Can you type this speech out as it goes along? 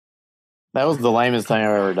That was the lamest thing I've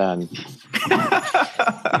ever done.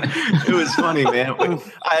 It was funny, man.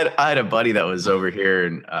 I had a buddy that was over here,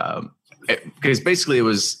 and because basically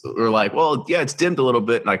we're like, well, yeah, it's dimmed a little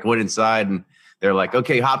bit, and I went inside, and they're like,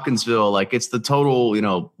 okay, Hopkinsville, like it's the total,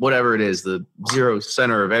 whatever it is, the zero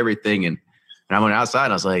center of everything, and I went outside,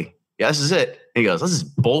 and I was like, yeah, this is it. And he goes, this is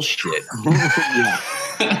bullshit.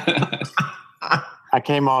 I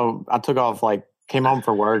came home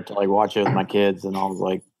for work to watch it with my kids, and I was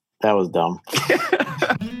like, that was dumb.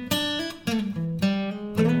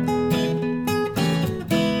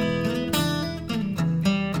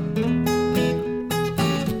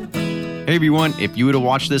 Hey everyone, if you would have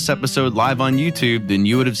watched this episode live on YouTube, then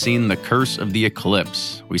you would have seen the curse of the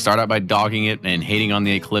eclipse. We start out by dogging it and hating on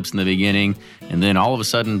the eclipse in the beginning, and then all of a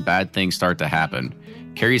sudden, bad things start to happen.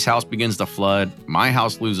 Carrie's house begins to flood, my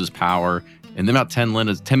house loses power, and then about 10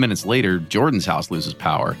 minutes later, Jordan's house loses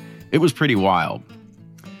power. It was pretty wild.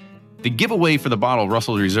 The giveaway for the bottle of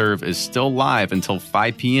Russell's Reserve is still live until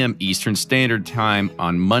 5 p.m. Eastern Standard Time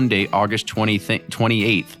on Monday, August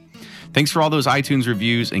 28th. Thanks for all those iTunes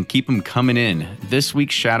reviews and keep them coming in. This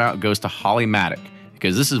week's shout out goes to Holly Maddock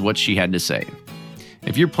because this is what she had to say.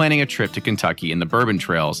 If you're planning a trip to Kentucky and the bourbon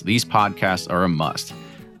trails, these podcasts are a must.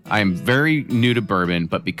 I am very new to bourbon,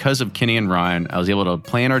 but because of Kenny and Ryan, I was able to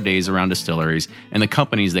plan our days around distilleries and the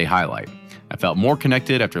companies they highlight. I felt more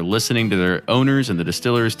connected after listening to their owners and the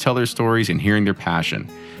distillers tell their stories and hearing their passion.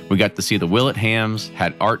 We got to see the Willet hams,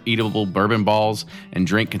 had art-eatable bourbon balls, and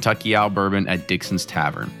drank Kentucky Owl bourbon at Dixon's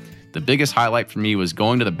Tavern. The biggest highlight for me was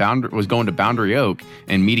going to Boundary Oak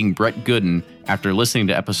and meeting Brett Gooden after listening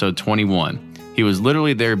to episode 21. He was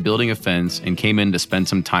literally there building a fence and came in to spend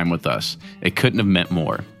some time with us. It couldn't have meant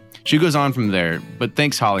more. She goes on from there, but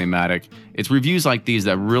thanks Holly Maddock. It's reviews like these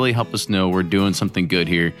that really help us know we're doing something good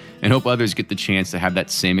here and hope others get the chance to have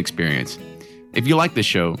that same experience. If you like the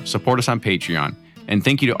show, support us on Patreon. And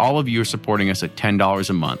thank you to all of you who are supporting us at $10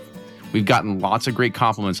 a month. We've gotten lots of great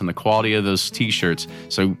compliments on the quality of those t-shirts,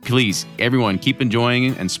 so please, everyone, keep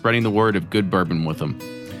enjoying and spreading the word of good bourbon with them.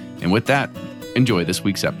 And with that, enjoy this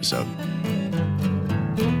week's episode.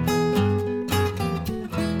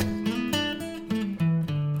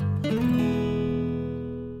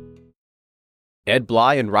 Ed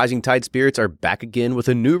Bly and Rising Tide Spirits are back again with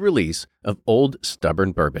a new release of Old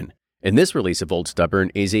Stubborn Bourbon. And this release of Old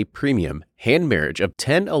Stubborn is a premium hand marriage of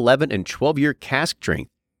 10, 11, and 12-year cask strength,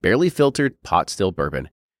 barely filtered pot still bourbon.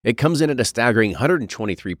 It comes in at a staggering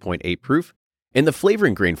 123.8 proof, and the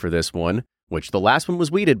flavoring grain for this one, which the last one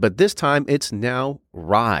was wheated, but this time it's now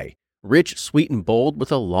rye. Rich, sweet, and bold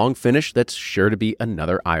with a long finish that's sure to be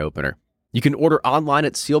another eye-opener. You can order online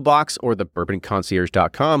at Sealbox or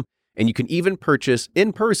thebourbonconcierge.com, and you can even purchase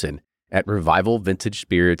in person at Revival Vintage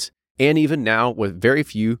Spirits, and even now with very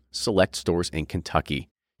few select stores in Kentucky.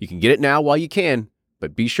 You can get it now while you can,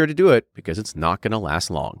 but be sure to do it because it's not going to last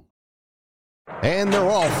long. And they're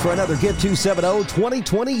off for another Get 270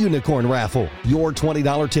 2020 Unicorn Raffle. Your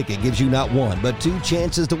 $20 ticket gives you not one, but two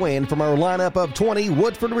chances to win from our lineup of 20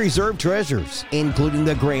 Woodford Reserve treasures, including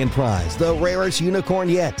the grand prize, the rarest unicorn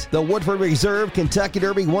yet, the Woodford Reserve Kentucky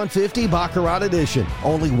Derby 150 Baccarat Edition.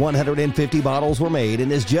 Only 150 bottles were made and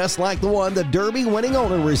is just like the one the Derby winning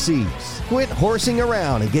owner receives. Quit horsing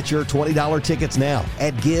around and get your $20 tickets now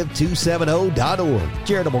at give270.org.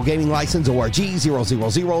 Charitable Gaming License ORG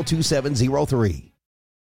 0002703.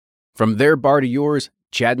 From their bar to yours,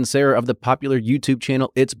 Chad and Sarah of the popular YouTube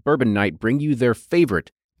channel It's Bourbon Night bring you their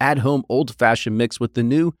favorite at-home old-fashioned mix with the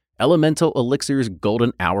new Elemental Elixirs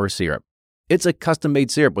Golden Hour Syrup. It's a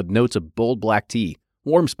custom-made syrup with notes of bold black tea,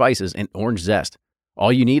 warm spices, and orange zest.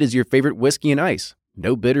 All you need is your favorite whiskey and ice.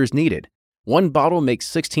 No bitters needed. One bottle makes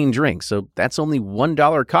 16 drinks, so that's only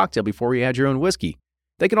 $1 a cocktail before you add your own whiskey.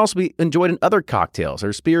 They can also be enjoyed in other cocktails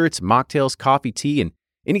or spirits, mocktails, coffee, tea, and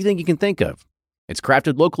anything you can think of. It's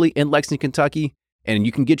crafted locally in Lexington, Kentucky, and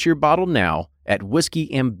you can get your bottle now at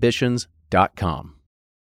whiskeyambitions.com.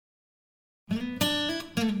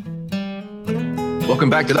 Welcome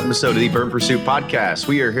back to the episode of the Bourbon Pursuit Podcast.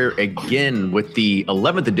 We are here again with the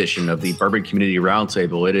 11th edition of the Bourbon Community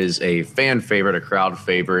Roundtable. It is a fan favorite, a crowd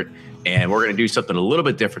favorite, and we're going to do something a little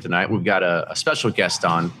bit different tonight. We've got a special guest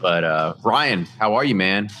on, but Ryan, how are you,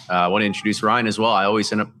 man? I want to introduce Ryan as well. I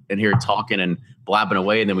always end up in here talking and blabbing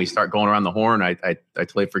away, and then we start going around the horn. I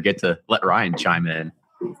totally forget to let Ryan chime in.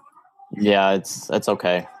 Yeah, it's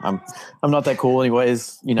okay. I'm not that cool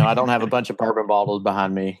anyways. I don't have a bunch of bourbon bottles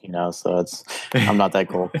behind me, so I'm not that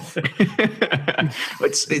cool.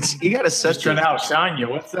 it's you got to set just trying to outshine you.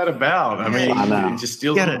 What's that about? I mean, it just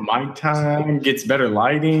steals my time, gets better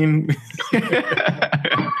lighting.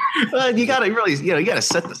 You got to really, you got to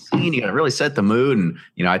set the scene. You got to really set the mood. And,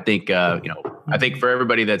 I think for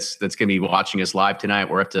everybody that's going to be watching us live tonight,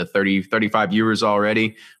 we're up to 35 viewers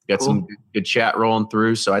already. We've got some good chat rolling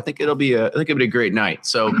through. So I think it'll be a great night.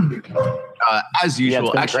 So as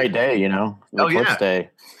usual, it's been a great day, Eclipse Day.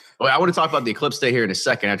 Well, I want to talk about the Eclipse Day here in a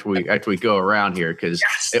second after we go around here, because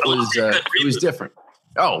it was different.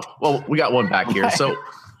 Oh, well, we got one back here. So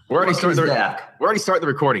we're already starting the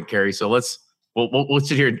recording, Carrie. So we'll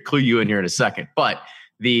sit here and clue you in here in a second. But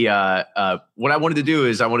the what I wanted to do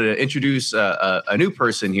is I wanted to introduce a new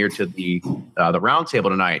person here to the roundtable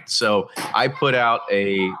tonight. So I put out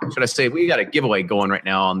we got a giveaway going right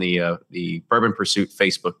now on the Bourbon Pursuit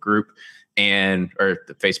Facebook group or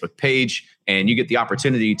the Facebook page, and you get the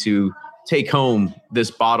opportunity to take home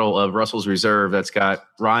this bottle of Russell's Reserve that's got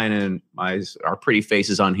Ryan and our pretty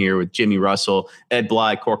faces on here with Jimmy Russell, Ed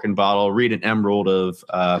Bly, Corking Bottle, Reed and Emerald in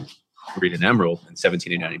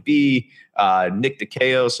 1789B, Nick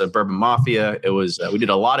DeCaos of Bourbon Mafia. It was we did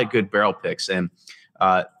a lot of good barrel picks, and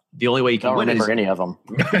the only way you can win is any of them.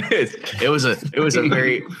 it was a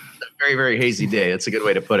very, very, very hazy day. That's a good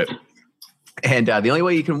way to put it. And the only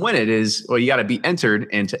way you can win it is, you got to be entered.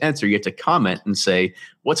 And to enter, you have to comment and say,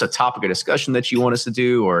 what's a topic of discussion that you want us to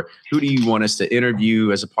do? Or who do you want us to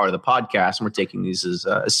interview as a part of the podcast? And we're taking these as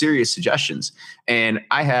serious suggestions. And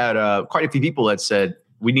I had quite a few people that said,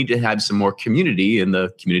 we need to have some more community in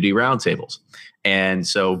the community roundtables. And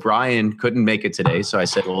so Brian couldn't make it today. So I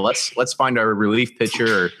said, well, let's find our relief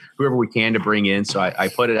pitcher or whoever we can to bring in. So I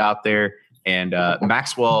put it out there. And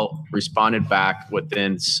Maxwell responded back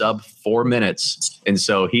within sub 4 minutes, and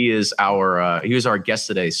so he was our guest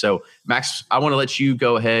today. So Max, I want to let you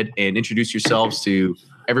go ahead and introduce yourselves to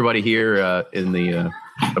everybody here in the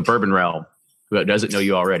bourbon realm who doesn't know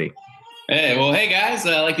you already. Hey guys,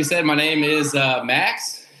 like you said, my name is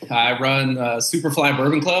Max. I run Superfly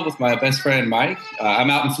Bourbon Club with my best friend Mike. I'm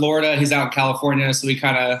out in Florida; he's out in California, so we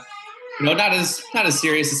kind of. Not as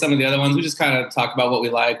serious as some of the other ones. We just kind of talk about what we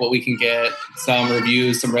like, what we can get, some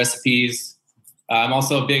reviews, some recipes. I'm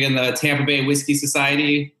also big in the Tampa Bay Whiskey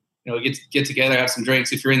Society. We get together, have some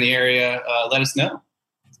drinks. If you're in the area, let us know.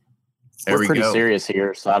 We're pretty serious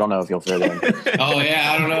here, so I don't know if you'll fit in. Oh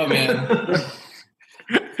yeah, I don't know, man.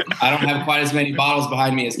 I don't have quite as many bottles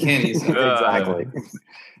behind me as Kenny. So. Exactly.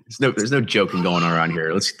 There's no joking going on around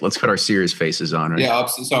here. Let's put our serious faces on. Right? Yeah, I'm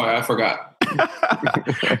sorry, I forgot.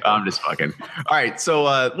 I'm just fucking. All right,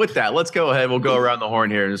 so with that, let's go ahead. We'll go around the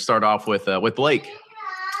horn here and start off with Blake.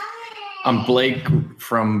 I'm Blake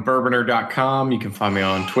from Bourboner.com. You can find me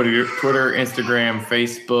on Twitter, Instagram,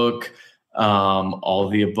 Facebook, all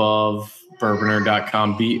of the above.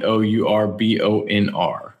 Bourboner.com, BOURBONR.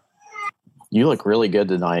 You look really good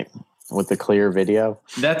tonight with the clear video.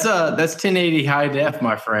 That's 1080 high def,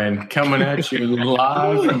 my friend, coming at you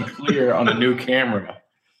live and clear on a new camera.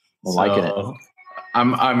 I'm liking it.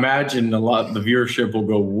 I imagine the viewership will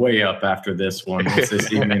go way up after this one. It's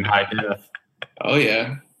this evening in high def. Oh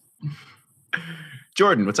yeah.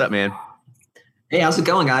 Jordan, what's up, man? Hey, how's it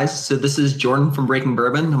going, guys? So this is Jordan from Breaking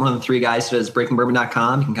Bourbon. I'm one of the three guys who does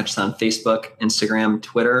BreakingBourbon.com. You can catch us on Facebook, Instagram,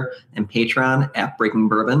 Twitter, and Patreon at Breaking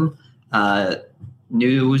Bourbon.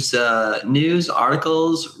 News,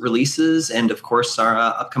 articles, releases, and of course our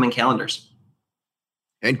upcoming calendars.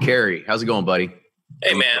 And Carrie, how's it going, buddy?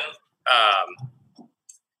 Hey, man.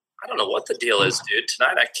 I don't know what the deal is, dude.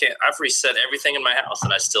 Tonight I've reset everything in my house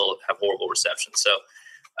and I still have horrible reception. So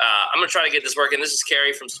I'm going to try to get this working. This is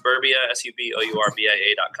Carrie from Suburbia,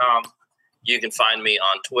 SUBOURBIA.com. You can find me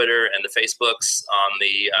on Twitter and the Facebooks on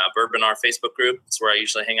the Bourbon R Facebook group. It's where I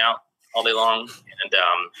usually hang out all day long. And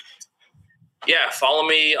follow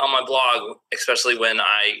me on my blog, especially when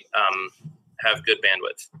I have good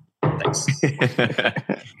bandwidth. Thanks.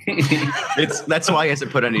 That's why he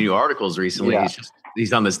hasn't put any new articles recently. Yeah.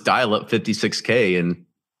 He's on this dial-up 56K and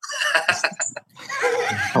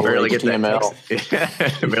barely get that.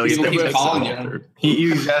 Barely get calling you. He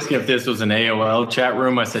was asking if this was an AOL chat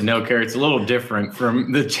room. I said no, Carrie. It's a little different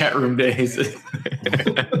from the chat room days.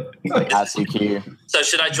 ICQ. So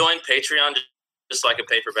should I join Patreon just so I can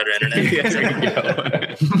pay for better internet? Yeah, there you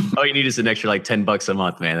go. All you need is an extra like $10 a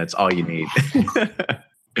month, man. That's all you need.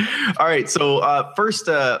 All right. So first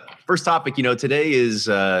topic, today is,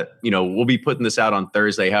 we'll be putting this out on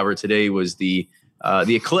Thursday. However, today was the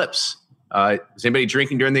eclipse. Was anybody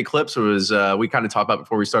drinking during the eclipse? Or was we kind of talked about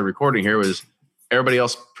before we started recording here was everybody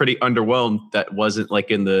else pretty underwhelmed that wasn't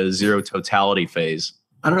like in the zero totality phase.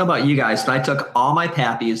 I don't know about you guys, but I took all my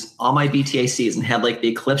Pappies, all my BTACs, and had like the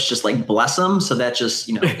Eclipse just like bless them. So that just,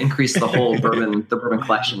 increased the whole bourbon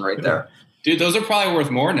collection right there. Dude, those are probably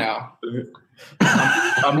worth more now.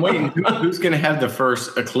 I'm waiting. Who's going to have the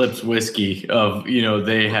first Eclipse whiskey of,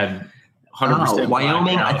 they had 100%.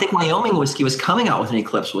 Wyoming. I think Wyoming whiskey was coming out with an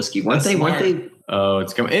Eclipse whiskey. Weren't they? Oh,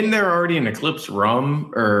 it's coming. Isn't there already an Eclipse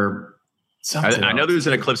rum or something? I know there's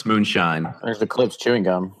an Eclipse moonshine. There's Eclipse chewing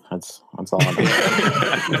gum. That's all I'm doing.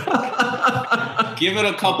 Give it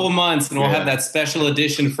a couple months and we'll have that special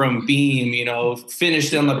edition from Beam,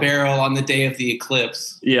 finished on the barrel on the day of the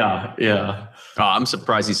eclipse. Yeah. Oh, I'm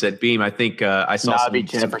surprised he said Beam. I think I saw some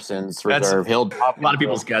Jefferson's Reserve. A lot of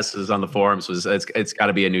people's guesses on the forums was it's got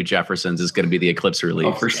to be a new Jefferson's. It's going to be the Eclipse release.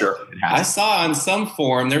 Oh, for sure. I saw on some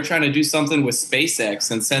forum they're trying to do something with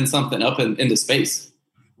SpaceX and send something up into space.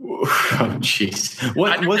 Oh, jeez.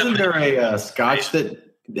 Wasn't there a Scotch that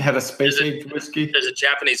had a space age whiskey? There's a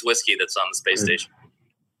Japanese whiskey that's on the space station.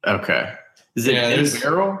 Okay. Is it in a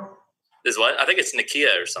barrel? Is what? I think it's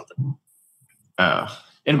Nikia or something.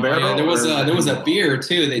 In a barrel? Yeah, there was a beer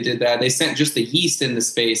too. They did that. They sent just the yeast into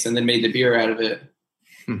space and then made the beer out of it.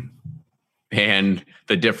 And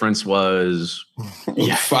the difference was,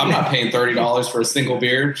 I'm not paying $30 for a single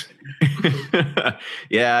beer.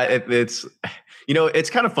 Yeah, it's. It's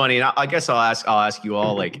kind of funny. And I guess I'll ask you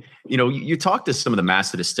all, like, you talk to some of the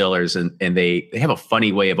master distillers and they have a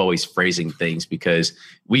funny way of always phrasing things because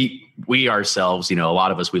we ourselves, a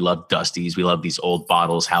lot of us, we love Dusties. We love these old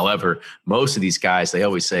bottles. However, most of these guys, they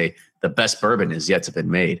always say the best bourbon is yet to be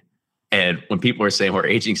made. And when people are saying we're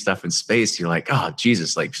aging stuff in space, you're like, oh,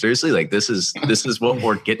 Jesus, like, seriously, like, this is what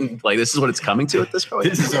we're getting. Like, this is what it's coming to at this point.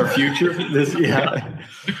 This is our future.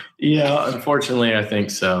 Yeah, unfortunately, I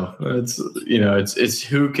think so. It's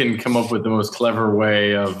who can come up with the most clever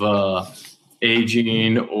way of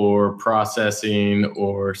aging or processing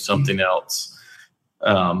or something else.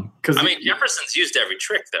 Jefferson's used every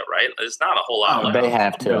trick, though, right? There's not a whole lot. They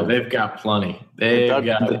have to. No, they've got plenty.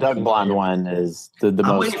 The Doug Blonde one is the most.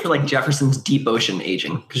 I'm waiting for like Jefferson's deep ocean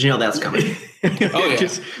aging because that's coming.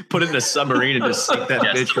 Just put it in a submarine and just sink that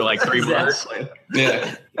bitch for like 3 months.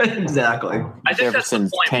 Yeah, exactly. I think Jefferson's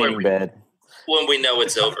that's the point bed. When we know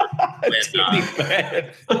it's over.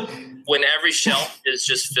 When every shelf is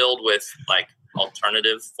just filled with like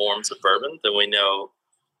alternative forms of bourbon, then we know.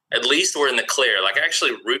 At least we're in the clear. Like, I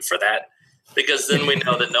actually root for that because then we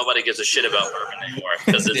know that nobody gives a shit about bourbon anymore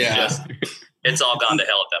because it's all gone to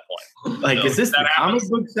hell at that point. Like, so is this the comic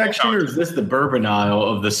book section or is this the bourbon aisle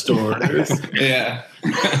of the store? Yeah.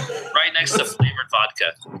 Right next to flavored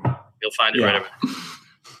vodka. You'll find it right over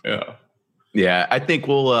there. Yeah, I think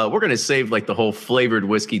we're going to save like the whole flavored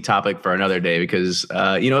whiskey topic for another day because,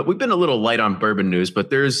 we've been a little light on bourbon news, but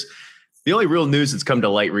the only real news that's come to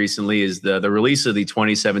light recently is the release of the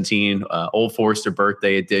 2017 Old Forester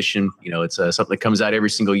Birthday Edition. It's something that comes out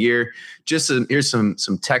every single year. Here's some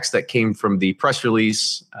text that came from the press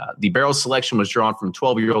release. The barrel selection was drawn from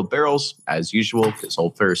 12-year-old barrels, as usual, because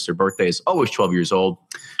Old Forester Birthday is always 12 years old.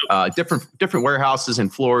 Different warehouses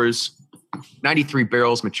and floors. 93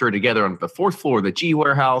 barrels matured together on the 4th floor of the G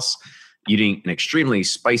warehouse, eating an extremely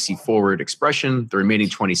spicy forward expression. The remaining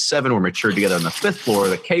 27 were matured together on the 5th floor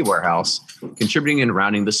of the K warehouse, contributing and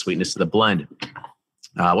rounding the sweetness of the blend.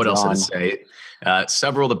 What else did it say?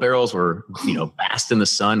 Several of the barrels were, basked in the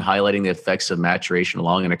sun, highlighting the effects of maturation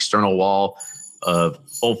along an external wall of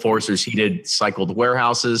Old Forester's heated cycled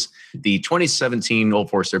warehouses. The 2017 Old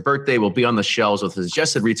Forester Birthday will be on the shelves with a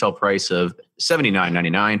suggested retail price of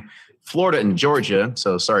 $79.99. Florida and Georgia,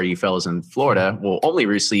 so sorry you fellas in Florida, will only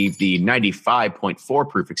receive the 95.4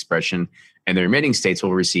 proof expression, and the remaining states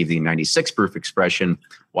will receive the 96 proof expression,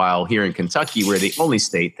 while here in Kentucky, we're the only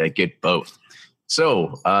state that get both.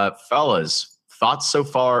 So, fellas, thoughts so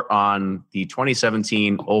far on the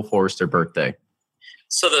 2017 Old Forester Birthday?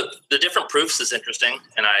 So the different proofs is interesting,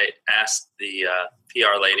 and I asked the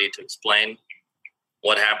PR lady to explain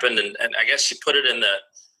what happened, and I guess she put it in the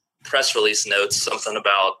press release notes, something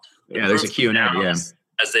about there's a Q&A, as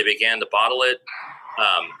they began to bottle it.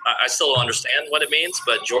 I still don't understand what it means,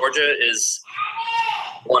 but Georgia is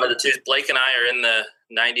one of the two. Blake and I are in the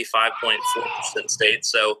 95.4% state,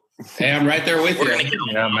 so hey, I'm right there with you. We're going to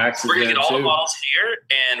get all the bottles here,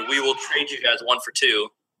 and we will trade you guys 1 for 2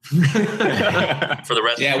 for the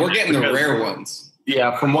rest. Yeah, we're getting the rare ones.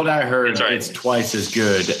 Yeah, from what I heard, it's twice as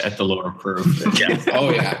good at the lower proof. Yeah.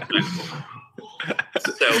 Oh yeah.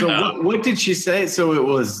 So what did she say? So it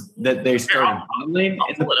was that they started bottling?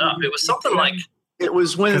 I'll pull it up. It was something like It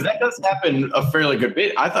was when Because that does happen a fairly good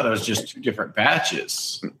bit. I thought it was just 2 different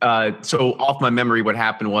batches. so off my memory, what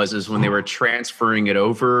happened was when they were transferring it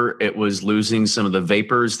over, it was losing some of the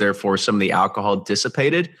vapors. Therefore, some of the alcohol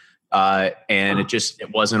dissipated, and it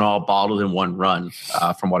wasn't all bottled in one run,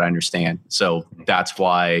 from what I understand. So that's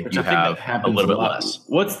why Which you I think have that happens a little bit lot. less.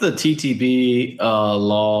 What's the TTB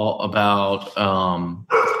law about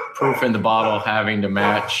proof in the bottle having to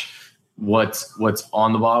match what's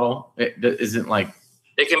on the bottle? It isn't like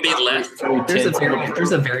It can be less.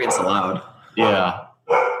 There's a variance allowed. yeah.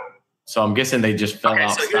 So I'm guessing they just fell Okay,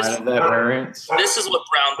 so here's- outside of that variance. This is what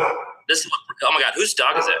Brown. Oh my God, whose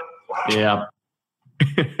dog is it? Yeah.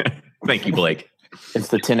 Thank you, Blake. It's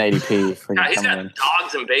the 1080p for you God, he's got coming in.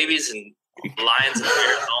 dogs and babies and lions and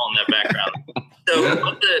bears all in that background.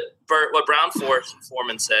 So what Brown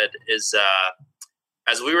Foreman said is,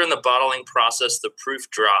 as we were in the bottling process, the proof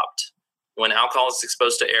dropped. When alcohol is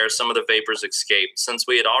exposed to air, some of the vapors escaped. Since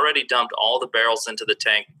we had already dumped all the barrels into the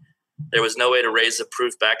tank, there was no way to raise the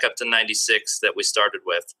proof back up to 96 that we started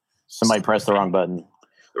with. Somebody pressed the wrong button.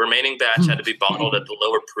 The remaining batch had to be bottled at the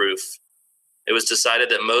lower proof. It was decided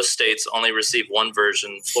that most states only receive one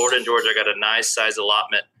version. Florida and Georgia got a nice size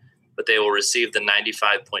allotment, but they will receive the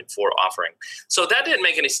 95.4 offering. So that didn't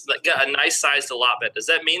make any got a nice sized allotment. Does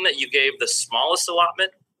that mean that you gave the smallest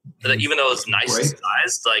allotment, that even though it's nice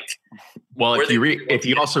sized? Like, Well, if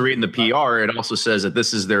you also read in the PR, it also says that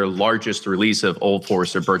this is their largest release of Old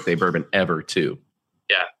Forester birthday bourbon ever, too.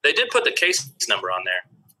 yeah, they did put the case number on there.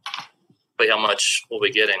 But how much we'll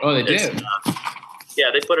be getting? Oh, they It's, did.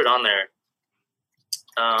 Yeah, they put it on there.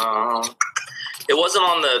 It wasn't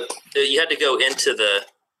on you had to go into the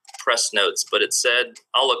press notes, but it said,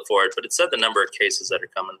 I'll look for it, but it said the number of cases that are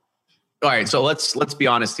coming. All right, so let's be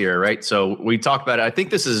honest here, right? So we talked about it. I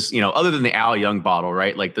think this is, other than the Al Young bottle,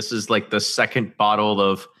 right? Like this is like the second bottle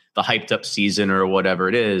of the hyped up season or whatever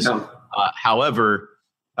it is. No. However,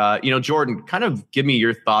 Jordan, kind of give me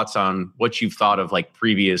your thoughts on what you've thought of like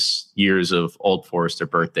previous years of Old Forester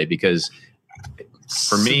birthday, because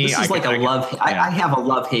for me, this is I have a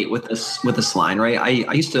love hate with this line, right?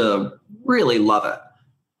 I used to really love it.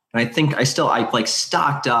 And I think I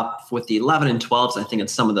stocked up with the 11 and 12s. I think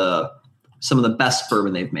it's some of the best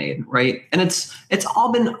bourbon they've made, right? And it's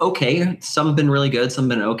all been okay. Some have been really good. Some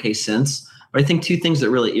have been okay since. But I think 2 things that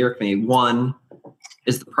really irk me. One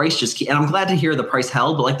is the price and I'm glad to hear the price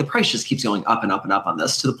held, but like the price just keeps going up and up and up on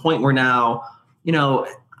this to the point where now,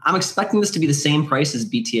 I'm expecting this to be the same price as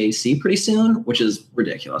BTAC pretty soon, which is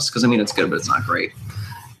ridiculous because it's good, but it's not great.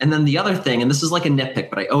 And then the other thing, and this is like a nitpick,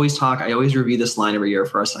 but I always review this line every year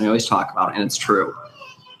for us, and I always talk about it, and it's true.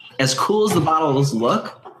 As cool as the bottles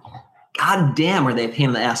look, god damn, are they a pain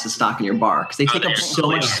in the ass to stock in your bar because they take up so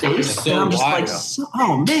much space. So and I'm just wide.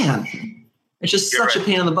 oh man, it's just You're such right. a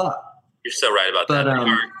pain in the butt. You're so right about But, that.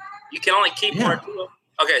 You can only keep one or two.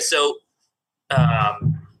 Okay, so,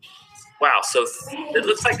 wow. So it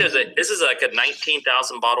looks like this is like a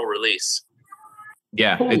 19,000 bottle release.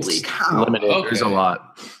 yeah, Holy it's cow! Limited. Okay. there's a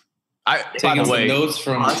lot. By Taking the some way, notes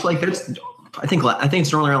from That's I think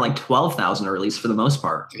it's normally around like 12,000 a release for the most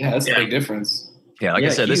part. yeah, that's a big difference. yeah, like I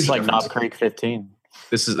Yeah, said, this huge is Like difference. Knob Creek 15.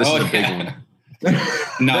 this is a big one.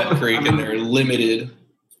 Knob Creek, and they're limited.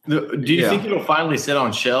 Do you Yeah. think it'll finally sit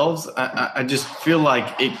on shelves? I just feel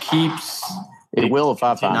like it keeps. It will if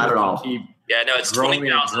I find Not it. at all. Keep Yeah, no, it's growing and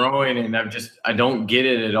 20,000. growing, and I don't get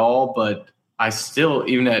it at all. But I still,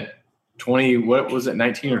 even at 20, what was it,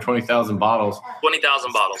 19 or 20,000 bottles?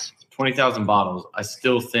 20,000 bottles. 20,000 bottles. I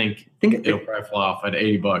still think it'll probably fly off at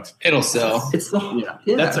 $80. It'll sell. It's the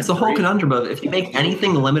That's it's a the whole great- conundrum of if you make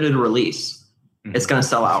anything limited release, it's going to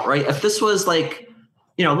sell out, right? If this was like,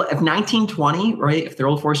 if 1920, right? If their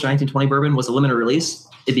Old Forester 1920 bourbon was a limited release,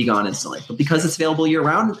 it'd be gone instantly. But because it's available year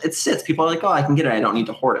round, it sits. People are like, oh, I can get it. I don't need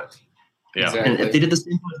to hoard it. Yeah. And if they did the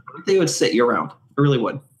same thing, they would sit year round. It really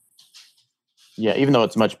would. Yeah, even though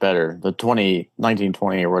it's much better, the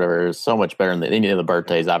 1920 or whatever is so much better than any of the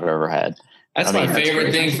birthdays I've ever had. That's I mean, my that's favorite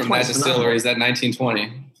great. thing from that 1920 is distillery is that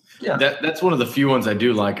 1920. Yeah. That's one of the few ones I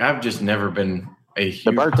do like. I've just never been a huge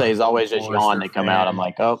The birthdays always just Forester yawn. They come out. fan. I'm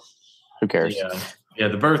like, oh, who cares? Yeah,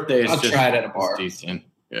 the birthday is I'll just try it at a bar. decent.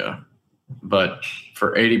 Yeah. But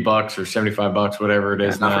for $80 or $75, whatever it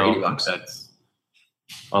is not for now, $80. that's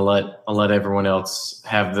I'll let everyone else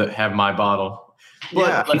have my bottle.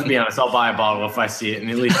 But let's be honest, I'll buy a bottle if I see it, and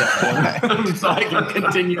at least have one, so I can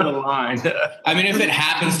continue the line. I mean, if it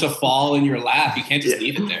happens to fall in your lap, you can't just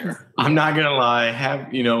leave it there. I'm not gonna lie.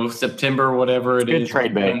 September, whatever it Good is,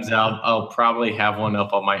 trade bait. comes out, I'll probably have one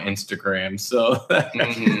up on my Instagram. So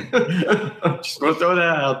just want to throw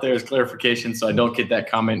that out there as clarification, so I don't get that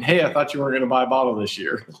comment. Hey, I thought you were gonna buy a bottle this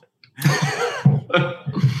year.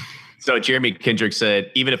 So Jeremy Kendrick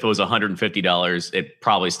said, even if it was $150, it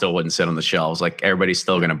probably still wouldn't sit on the shelves. Like everybody's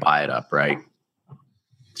still going to buy it up, right?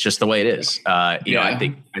 It's just the way it is. You know, I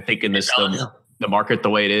think in this the market the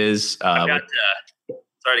way it is. I've got,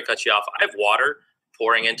 sorry to cut you off. I have water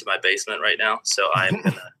pouring into my basement right now, so I'm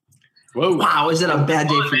gonna. Whoa! Wow, is it a bad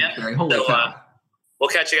day for you, Barry? Holy cow! We'll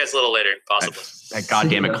catch you guys a little later, possibly. That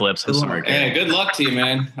goddamn eclipse. Yeah, good luck to you,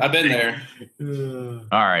 man. I've been there.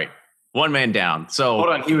 All right. One man down. So hold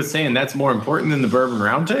on. He was saying that's more important than the Bourbon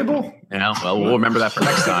Roundtable? Yeah, well, we'll remember that for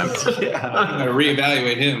next time. I'm going to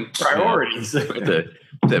reevevaluate him. Priorities.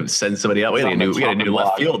 To send somebody out. We got a new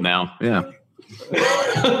left field now. Yeah.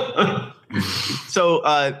 So,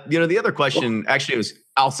 the other question actually was,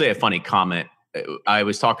 I'll say a funny comment. I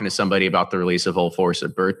was talking to somebody about the release of Old Forester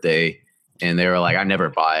Birthday, and they were like, I never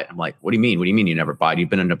buy it. I'm like, what do you mean? What do you mean you never buy it? You've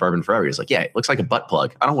been into bourbon forever. He's like, yeah, it looks like a butt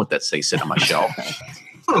plug. I don't want that to sit on my shelf.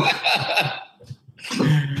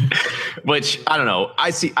 Which I don't know.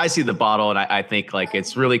 I see the bottle and I think like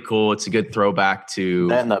it's really cool. It's a good throwback to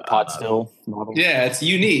that and the pot still model. Yeah, it's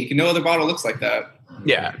unique. No other bottle looks like that.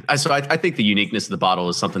 Yeah. So I think the uniqueness of the bottle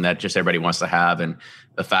is something that just everybody wants to have. And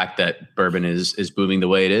the fact that bourbon is booming the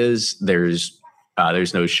way it is, there's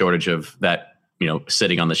no shortage of that,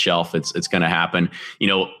 sitting on the shelf. It's going to happen.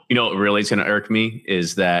 What really is going to irk me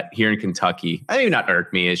is that here in Kentucky, I mean, not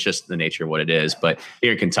irk me, it's just the nature of what it is. But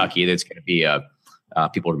here in Kentucky, there's going to be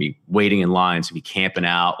people to be waiting in lines, to be camping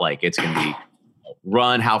out. Like it's going to be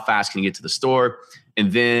run. How fast can you get to the store?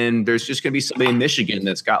 And then there's just going to be somebody in Michigan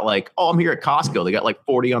that's got like, oh, I'm here at Costco. They got like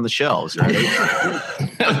 40 on the shelves. Right?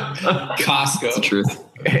 Costco. That's the truth.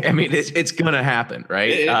 I mean, it's going to happen,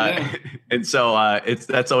 right? And so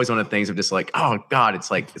that's always one of the things of just like, oh God, it's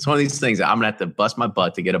one of these things that I'm going to have to bust my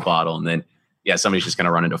butt to get a bottle. And then, somebody's just going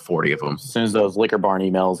to run into 40 of them. As soon as those Liquor Barn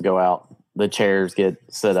emails go out, the chairs get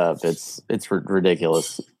set up. It's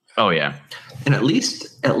ridiculous. Oh yeah. And at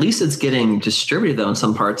least it's getting distributed though in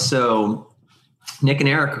some parts. So Nick and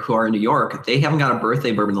Eric, who are in New York, they haven't got a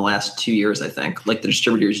birthday bourbon in the last 2 years, I think. Like the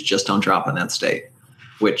distributors just don't drop in that state,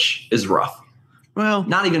 which is rough. Well,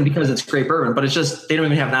 not even because it's great bourbon, but it's just they don't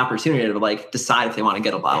even have an opportunity to like decide if they want to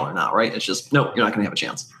get a bottle or not, right? It's just, nope, you're not going to have a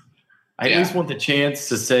chance. I at least want the chance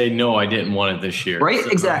to say, no, I didn't want it this year. Right?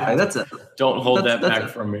 So exactly. That's it. Don't hold that back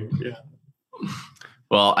from me. Yeah.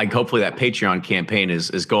 Well, hopefully that Patreon campaign is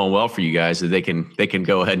going well for you guys, that they can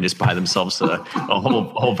go ahead and just buy themselves a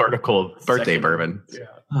whole vertical birthday bourbon. Yeah.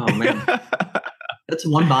 Oh man, that's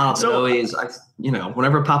one bottle that always,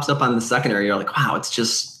 whenever it pops up on the secondary, you're like, wow, it's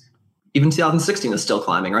just even 2016 is still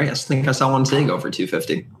climbing, right? I think I saw one today go for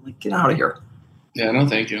 $250. I'm like, get out of here. Yeah, no,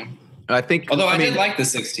 thank you. I think, although I did like the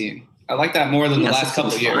 16. I like that more than the last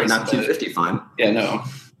couple of years. Not $250, fine. Yeah, no,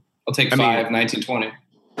 I'll take 1920.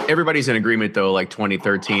 Everybody's in agreement though, like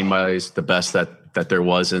 2013 was the best that there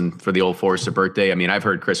was for the Old Forester Birthday. I mean, I've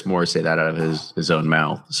heard Chris Moore say that out of his own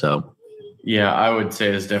mouth. So yeah, I would say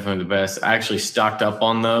it's definitely the best. I actually stocked up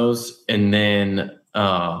on those and then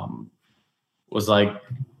was like,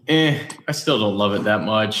 I still don't love it that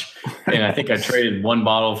much. And I think I traded one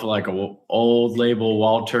bottle for like a old label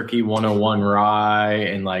Wild Turkey 101 rye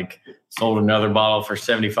and like sold another bottle for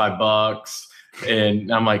 $75.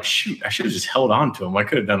 And I'm like, shoot, I should have just held on to them. I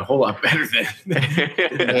could have done a whole lot better than.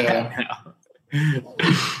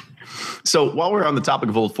 So while we're on the topic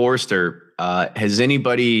of Old Forester, has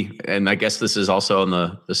anybody, and I guess this is also on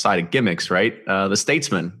the side of gimmicks, right? The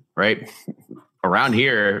Statesman, right? Around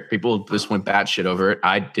here, people just went batshit over it.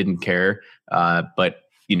 I didn't care, but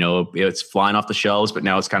it's flying off the shelves. But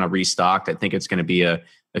now it's kind of restocked. I think it's going to be a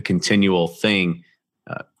continual thing.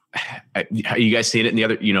 You guys seen it in the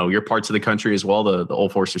other, your parts of the country as well? The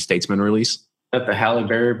Old Forester Statesman release. At the Halle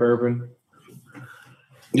Berry bourbon.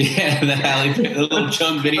 Yeah, the little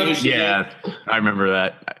chug video. Yeah, I remember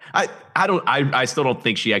that. I still don't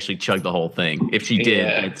think she actually chugged the whole thing. If she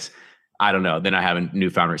did, I don't know. Then I have a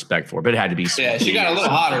newfound respect for it, but it had to be. Yeah, she got a little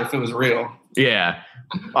hotter if it was real. Yeah.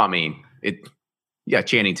 I mean,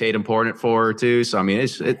 Channing Tatum pouring it for her too. So, I mean,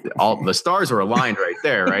 all the stars are aligned right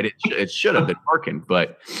there, right? It should have been working,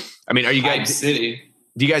 but I mean, are you guys City?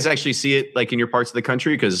 Do you guys actually see it like in your parts of the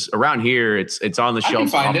country? Because around here, it's on the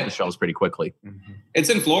shelves, off the shelves pretty quickly. Mm-hmm. It's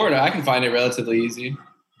in Florida. I can find it relatively easy.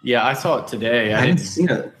 Yeah, I saw it today. I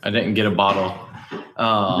didn't get a bottle.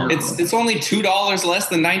 It's only $2 less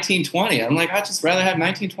than 1920. I'm like, I'd just rather have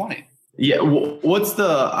 1920. Yeah, what's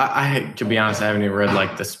I to be honest, I haven't even read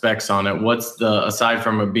like the specs on it. What's aside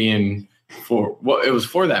from it being it was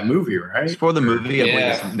for that movie, right? It's for the movie. I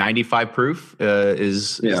believe it's 95 proof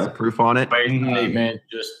is the proof on it. Statement,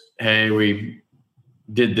 just, hey, we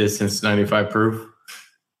did this since 95 proof.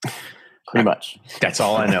 Pretty much. That's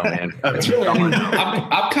all I know, man.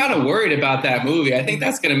 I'm kind of worried about that movie. I think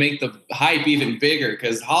that's going to make the hype even bigger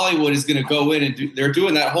because Hollywood is going to go in and they're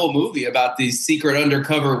doing that whole movie about these secret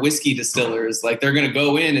undercover whiskey distillers. Like they're going to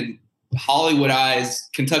go in and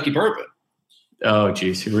Hollywoodize Kentucky bourbon. Oh,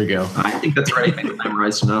 geez, here we go. I think that's right. I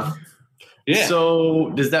memorized enough. Yeah.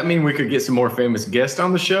 So does that mean we could get some more famous guests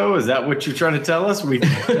on the show? Is that what you're trying to tell us? Matthew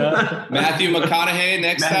McConaughey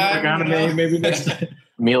next time. McConaughey maybe next time.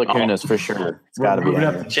 Mila Kunis for sure. It's got to be moving on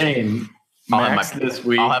up there. the chain. I'll Max have this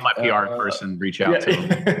week. I'll have my PR person reach out to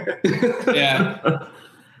him. Yeah.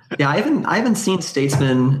 Yeah, I haven't seen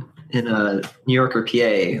Statesman in New York or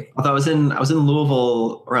PA. Although I was in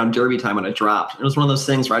Louisville around Derby time when it dropped. It was one of those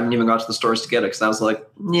things where I didn't even go out to the stores to get it because I was like,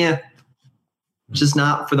 yeah, just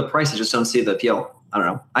not for the price. I just don't see the appeal. I don't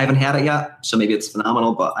know. I haven't had it yet, so maybe it's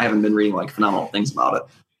phenomenal, but I haven't been reading like phenomenal things about it.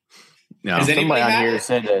 No. Has anybody Somebody on had here it?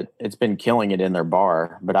 said that it's been killing it in their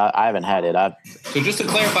bar, but I haven't had it. So just to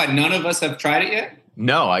clarify, none of us have tried it yet?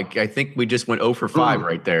 No, I think we just went 0 for 5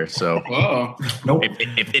 right there. So Whoa. Nope.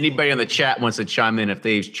 if anybody on the chat wants to chime in, if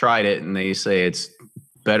they've tried it and they say it's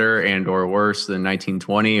better and or worse than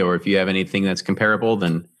 1920, or if you have anything that's comparable,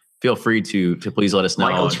 then feel free to please let us know.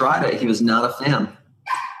 Michael tried it. He was not a fan.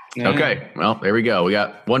 Yeah. Okay, well, there we go. We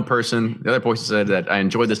got one person. The other person said that I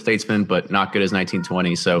enjoyed the Statesman, but not good as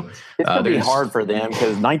 1920. So It's gonna be there's- hard for them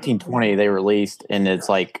because 1920 they released, and it's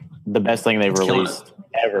like the best thing they've Killing released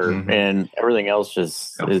ever, Mhm. and everything else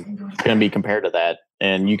just is going to be compared to that.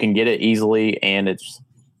 And you can get it easily, and it's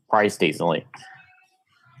priced decently.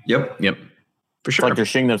 Yep. Yep, for It's sure. like they're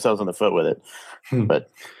shooting themselves in the foot with it. But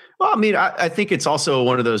Well, I mean, I think it's also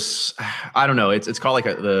one of those. I don't know. It's called like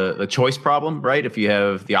the choice problem, right? If you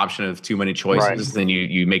have the option of too many choices, Right. then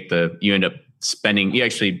you end up spending.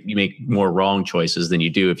 You make more wrong choices than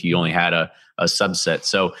you do if you only had a subset.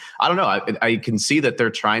 So I don't know. I can see that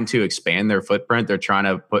they're trying to expand their footprint. They're trying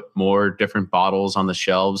to put more different bottles on the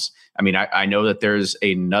shelves. I mean, I know that there's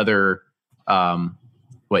another.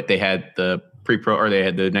 They had the pre-pro, or they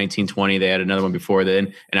had the 1920. They had another one before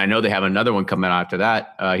then, and I know they have another one coming out after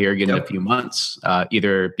that here again in a few months,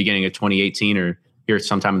 either beginning of 2018 or here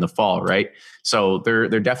sometime in the fall, right? So they're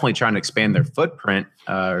definitely trying to expand their footprint,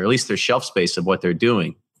 or at least their shelf space of what they're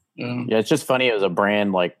doing. yeah, it's just funny. It was a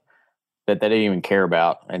brand like that they didn't even care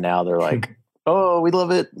about, and now they're like, "Oh, we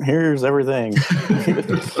love it. Here's everything."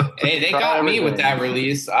 Hey, they Try got me everything. with that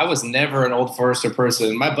release. I was never an Old Forester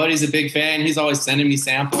person. My buddy's a big fan. He's always sending me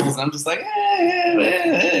samples. And I'm just like,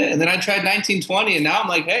 and then I tried 1920, and now I'm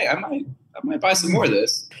like, hey, I might buy some more of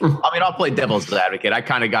this. I mean, I'll play devil's advocate. I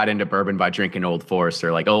kind of got into bourbon by drinking Old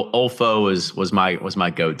Forester. Like Olfo was my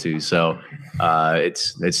go-to. So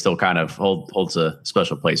it's still kind of holds a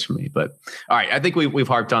special place for me. But all right, I think we've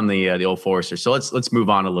harped on the Old Forester. So let's move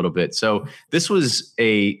on a little bit. So this was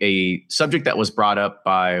a subject that was brought up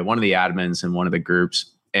by one of the admins in one of the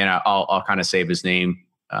groups, and I'll kind of save his name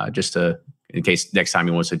just in case next time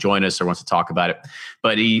he wants to join us or wants to talk about it.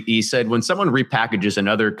 But he said, when someone repackages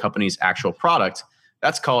another company's actual product,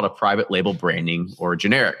 that's called a private label branding or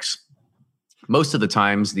generics. Most of the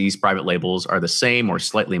times, these private labels are the same or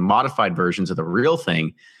slightly modified versions of the real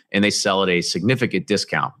thing, and they sell at a significant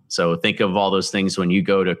discount. So think of all those things when you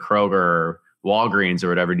go to Kroger or Walgreens or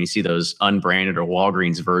whatever, and you see those unbranded or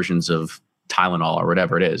Walgreens versions of Tylenol or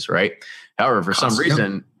whatever it is, right? However, for some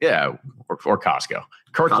reason, or Costco.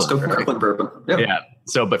 Kirkland bourbon. Yep. Yeah.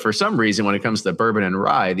 So, but for some reason, when it comes to bourbon and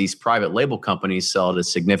rye, these private label companies sell it at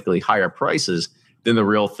significantly higher prices than the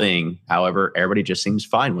real thing. However, everybody just seems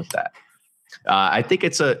fine with that. I think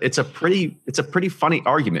it's a pretty funny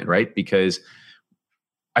argument, right? Because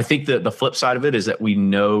I think the flip side of it is that we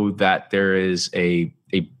know that there is a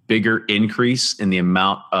bigger increase in the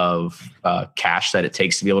amount of cash that it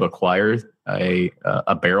takes to be able to acquire a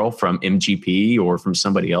barrel from MGP or from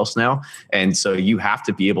somebody else now. And so you have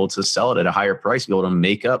to be able to sell it at a higher price to be able to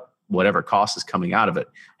make up whatever cost is coming out of it.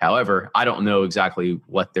 However, I don't know exactly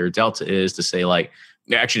what their delta is to say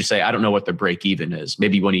I don't know what their break even is.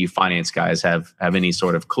 Maybe one of you finance guys have any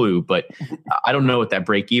sort of clue, but I don't know what that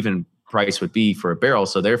break even price would be for a barrel.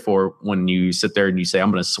 So therefore, when you sit there and you say,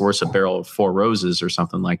 I'm going to source a barrel of Four Roses or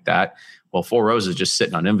something like that, well, Four Roses just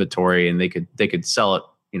sitting on inventory and they could sell it,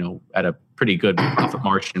 at a pretty good profit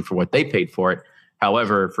margin for what they paid for it.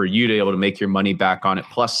 However, for you to be able to make your money back on it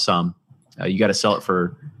plus some, you got to sell it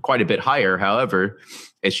for quite a bit higher. However,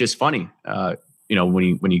 it's just funny,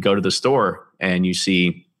 when you go to the store and you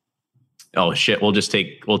see, oh shit, we'll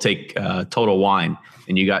take Total Wine,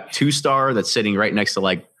 and you got 2-star that's sitting right next to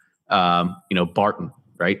Barton,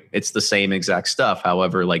 right? It's the same exact stuff.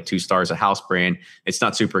 However, 2-star is a house brand. It's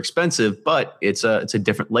not super expensive, but it's a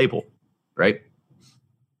different label, right?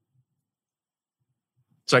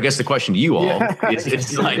 So I guess the question to you all is,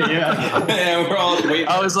 it's like, we're all waiting.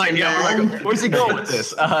 I was like, where's he going with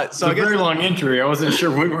this? So it's a very long entry. I wasn't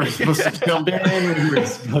sure we were supposed to jump in. We were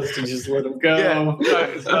supposed to just let him go.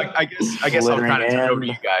 Yeah. So I guess I'll kind of turn it over to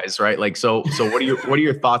you guys, right? Like, so what are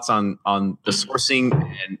your thoughts on the sourcing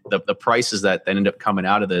and the prices that end up coming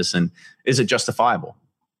out of this, and is it justifiable?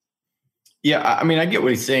 Yeah, I mean, I get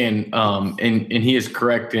what he's saying, and he is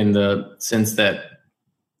correct in the sense that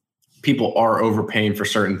people are overpaying for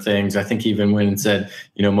certain things. I think he even went and said,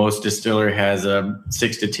 most distillery has a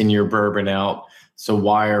 6 to 10 year bourbon out. So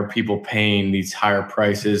why are people paying these higher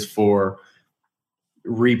prices for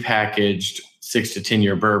repackaged 6 to 10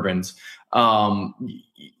 year bourbons? I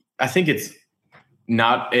think it's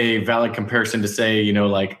not a valid comparison to say,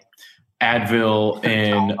 like Advil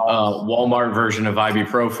and Walmart version of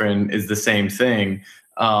ibuprofen is the same thing.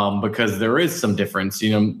 Because there is some difference,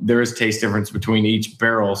 there is taste difference between each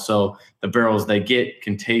barrel. So the barrels they get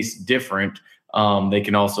can taste different. They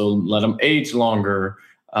can also let them age longer,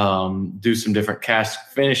 do some different cask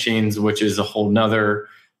finishings, which is a whole nother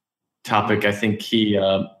topic I think he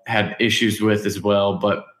had issues with as well.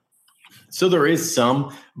 But so there is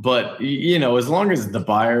some, but as long as the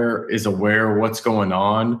buyer is aware of what's going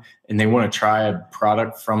on and they want to try a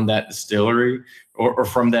product from that distillery or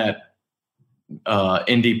from that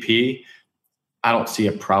NDP, I don't see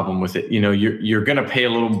a problem with it. You're going to pay a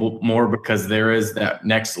little more because there is that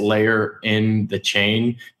next layer in the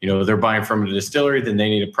chain. They're buying from a distillery, then they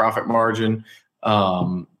need a profit margin.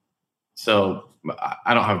 So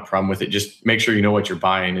I don't have a problem with it. Just make sure you know what you're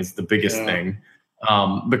buying is the biggest thing.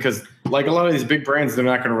 Because like a lot of these big brands, they're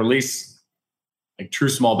not going to release like true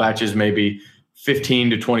small batches, maybe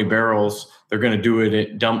 15 to 20 barrels. They're going to do it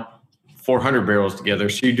at dump 400 barrels together.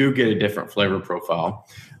 So you do get a different flavor profile.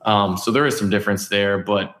 So there is some difference there,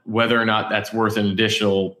 but whether or not that's worth an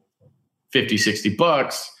additional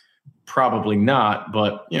 $50-$60, probably not,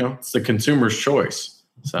 but it's the consumer's choice.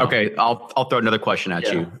 So, okay. I'll throw another question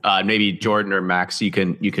at you. Maybe Jordan or Max, you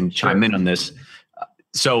can chime in on this.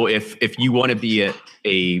 So if you want to be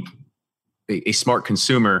a smart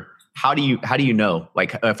consumer, how do you know?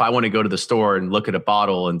 Like if I want to go to the store and look at a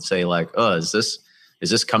bottle and say like, is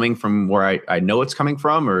this coming from where I know it's coming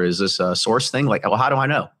from, or is this a source thing? Like, well, how do I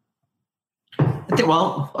know? I think,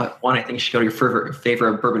 I think you should go to your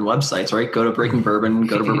favorite bourbon websites, right? Go to Breaking Bourbon,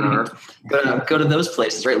 go to Bourbon Earth, go to those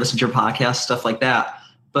places, right? Listen to your podcast, stuff like that.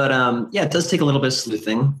 But it does take a little bit of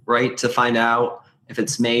sleuthing, right? To find out if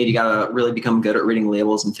it's made. You got to really become good at reading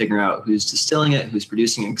labels and figuring out who's distilling it, who's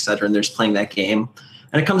producing it, et cetera. And they're just playing that game.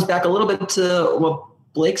 And it comes back a little bit to what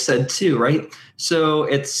Blake said too, right? So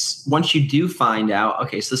it's once you do find out,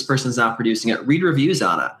 okay, so this person's not producing it, read reviews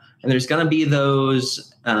on it. And there's going to be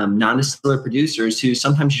those non-distiller producers who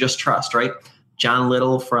sometimes you just trust, right? John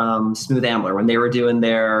Little from Smooth Ambler, when they were doing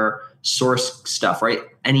their source stuff, right?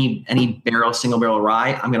 Any single barrel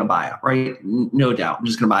rye, I'm going to buy it, right? No doubt. I'm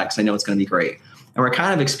just going to buy it because I know it's going to be great. And we're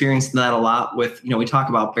kind of experiencing that a lot with, we talk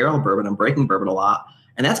about barrel bourbon and Breaking Bourbon a lot.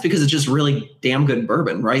 And that's because it's just really damn good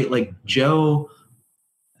bourbon, right? Like Joe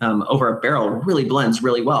over a barrel really blends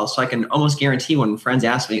really well. So I can almost guarantee when friends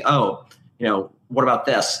ask me, what about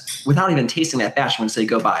this? Without even tasting that batch, I'm going to say,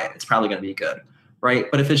 go buy it. It's probably going to be good, right?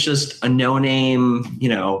 But if it's just a no name,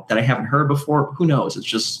 that I haven't heard before, who knows?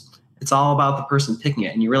 It's all about the person picking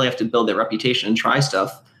it. And you really have to build that reputation and try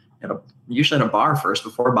stuff usually at a bar first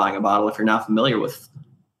before buying a bottle if you're not familiar with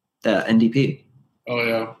the NDP. Oh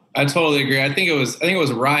yeah, I totally agree. I think it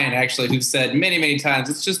was Ryan actually who said many, many times,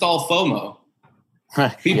 it's just all FOMO.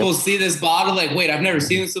 People see this bottle like, wait, I've never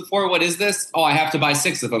seen this before. What is this? Oh, I have to buy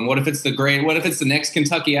 6 of them. What if it's the next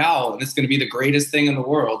Kentucky Owl and it's going to be the greatest thing in the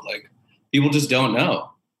world? Like people just don't know.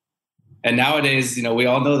 And nowadays, we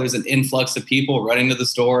all know there's an influx of people running to the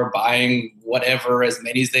store, buying whatever, as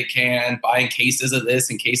many as they can, buying cases of this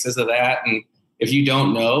and cases of that. And if you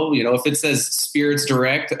don't know, if it says Spirits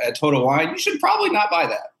Direct at Total Wine, you should probably not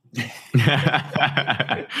buy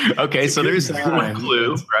that. Okay, so there's one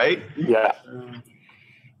clue, right? Yeah.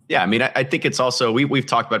 Yeah, I mean, I think it's also we've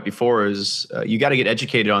talked about before is you got to get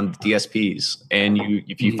educated on DSPs, and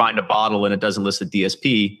if you find a bottle and it doesn't list a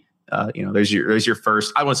DSP, there's your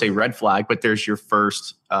first, I won't say red flag, but there's your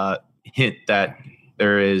first hint that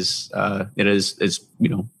there is it is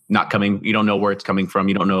not coming. You don't know where it's coming from.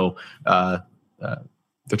 You don't know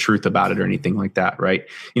the truth about it or anything like that, right?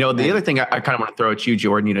 The other thing I kind of want to throw at you,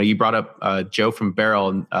 Jordan. You brought up Joe from Barrel,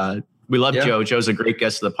 and we love Joe. Joe's a great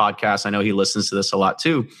guest of the podcast. I know he listens to this a lot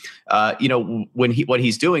too. What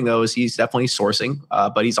he's doing though is he's definitely sourcing,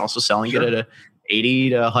 but he's also selling it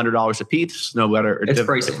 $80 to $100 a piece, no matter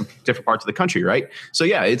different parts of the country, right? So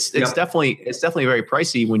yeah, it's definitely very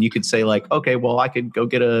pricey when you could say like, okay, well, I could go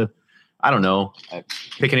get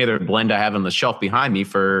pick any other blend I have on the shelf behind me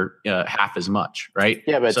for half as much, right?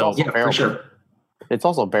 Yeah, but it's also barrel proof. It's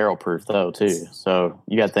also barrel proof though too. So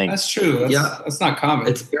you got to think that's true. That's not common.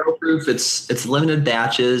 It's barrel proof. It's limited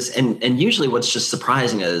batches, and usually what's just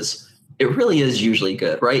surprising is it really is usually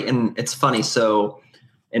good, right? And it's funny. So,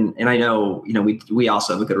 and I know we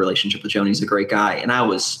also have a good relationship with Joan. He's a great guy, and I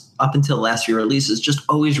was up until last few releases just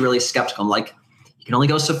always really skeptical. I'm like, you can only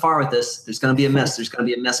go so far with this. There's going to be a miss.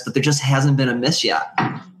 But there just hasn't been a miss yet.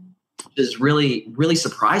 Which is really, really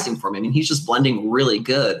surprising for me. I mean, he's just blending really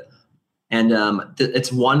good. And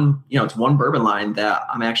it's one bourbon line that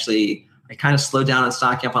I kind of slowed down on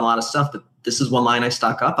stocking up on a lot of stuff, but this is one line I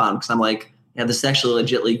stock up on because I'm like, yeah, this is actually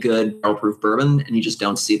legitimately good barrel proof bourbon, and you just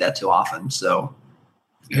don't see that too often. So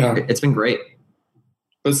it's been great.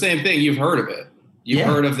 But same thing, you've heard of it. You've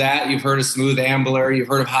heard of that. You've heard of Smooth Ambler. You've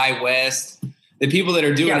heard of High West. The people that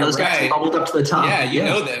are doing those it right, guys bubbled up to the top. Yeah, you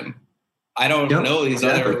know them. I don't know these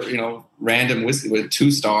other, random whiskey with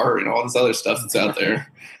 2-star and all this other stuff that's out there.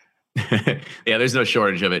 Yeah, there's no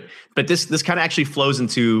shortage of it. But this kind of actually flows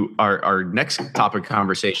into our next topic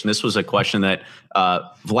conversation. This was a question that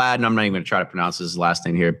Vlad, and I'm not even going to try to pronounce his last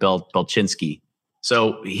name here, Belchinsky.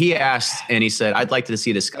 So he asked, and he said, I'd like to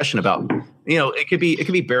see a discussion about, it could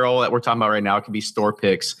be barrel that we're talking about right now. It could be store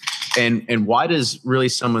picks. And why does really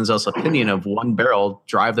someone else's opinion of one barrel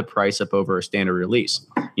drive the price up over a standard release?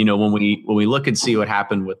 When we look and see what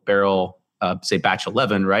happened with barrel, say batch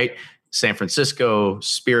 11, right? San Francisco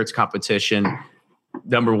spirits competition,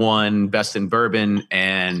 #1 best in bourbon,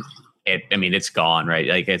 and it's gone, right?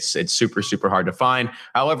 Like it's super, super hard to find.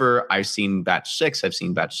 However, I've seen batch 6, I've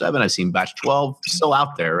seen batch 7, I've seen batch 12 still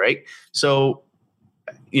out there, right? So,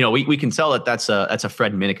 we can tell that that's a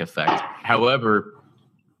Fred Minnick effect. However,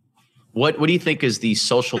 what do you think is the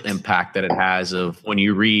social impact that it has of when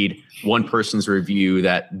you read one person's review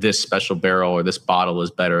that this special barrel or this bottle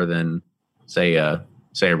is better than say a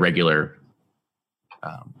regular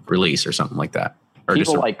release or something like that? Or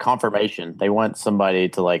people like confirmation. They want somebody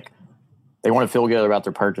to they want to feel good about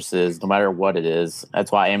their purchases no matter what it is.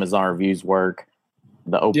 That's why Amazon reviews work.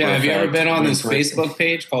 The Oprah have you ever effect, been on this Facebook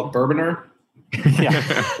page called Bourboner? Yeah,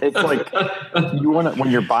 it's like you want it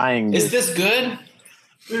when you're buying. Is this good?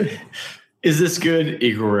 Is this good?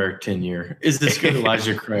 Eagle Rare 10-year. Is this good?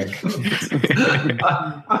 Elijah Craig.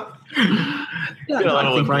 I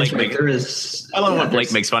love when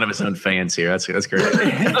Blake makes fun of his own fans here. That's great.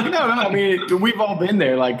 No, I mean, we've all been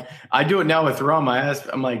there. Like, I do it now with rum.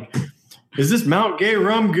 I'm like, is this Mount Gay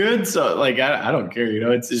rum good? So, I don't care.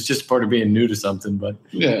 It's just part of being new to something. But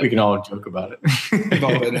we can all joke about it. We've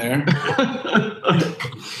all been there.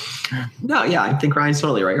 No, yeah, I think Ryan's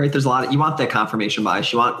totally right. There's a lot you want that confirmation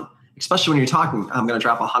bias. You want, especially when you're talking, I'm going to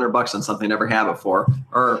drop $100 on something I never had before,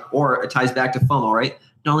 or it ties back to FOMO, right?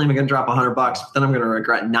 Not only am I going to drop $100, but then I'm going to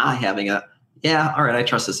regret not having it. Yeah, all right, I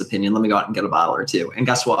trust this opinion. Let me go out and get a bottle or two. And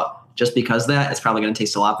guess what? Just because of that, it's probably going to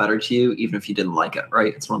taste a lot better to you, even if you didn't like it,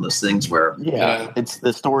 right? It's one of those things where it's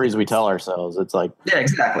the stories we tell ourselves. It's like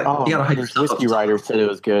exactly. Oh, you got to hype this yourself whiskey up. writer said it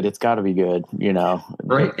was good. It's got to be good,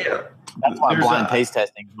 Right? Yeah. That's why blind taste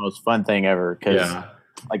testing is the most fun thing ever. Because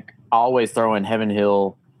I always throw in Heaven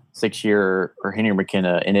Hill 6-year or Henry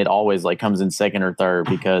McKenna, and it always comes in second or third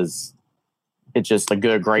because it's just a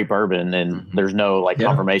great bourbon, and there's no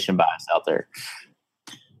confirmation bias out there.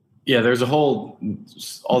 Yeah, there's all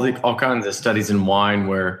kinds of studies in wine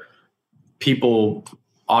where people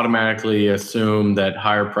automatically assume that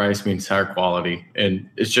higher price means higher quality, and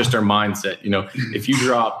it's just our mindset. If you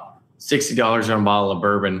drop $60 on a bottle of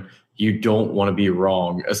bourbon, you don't want to be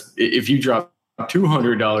wrong. If you drop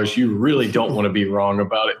 $200, you really don't want to be wrong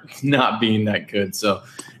about it not being that good. So,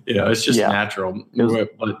 it's just natural.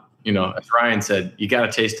 But as Ryan said, you got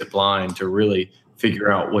to taste it blind to really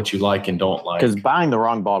figure out what you like and don't like. Because buying the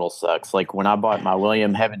wrong bottle sucks. Like when I bought my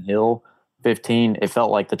William Heaven Hill 15, it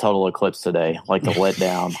felt like the Total Eclipse today. Like the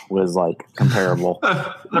letdown was comparable,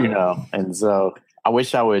 And so I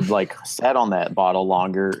wish I would sat on that bottle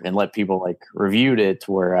longer and let people reviewed it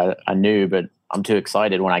to where I knew, but I'm too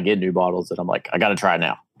excited when I get new bottles that I'm like, I got to try it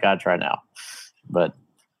now. But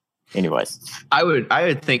anyways, I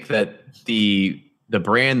would think that the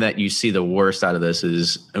brand that you see the worst out of this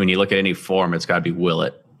is when you look at any form, it's got to be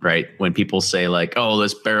Willet, right? When people say oh,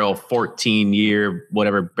 this barrel 14-year,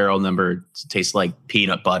 whatever barrel number tastes like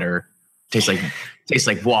peanut butter, tastes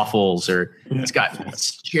like waffles, or it's got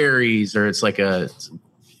cherries, or it's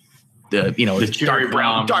dark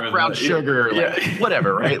brown sugar,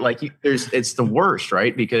 whatever, right? Like it's the worst,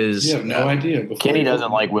 right? Because you have no idea. Kenny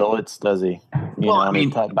doesn't like Willits, does he?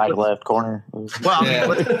 Back left corner. Well,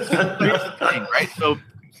 here's the thing, right? So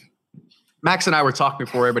Max and I were talking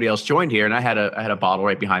before everybody else joined here, and I had a bottle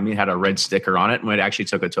right behind me. It had a red sticker on it, and we actually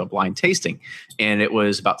took it to a blind tasting. And it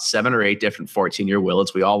was about 7 or 8 different 14-year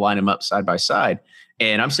Willits. We all lined them up side by side.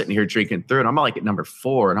 And I'm sitting here drinking through it. I'm like at number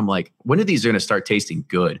 4, and I'm like, when are these going to start tasting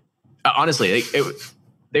good? Honestly,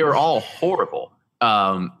 they were all horrible.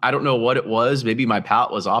 I don't know what it was. Maybe my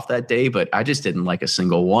palate was off that day, but I just didn't like a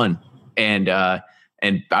single one. And I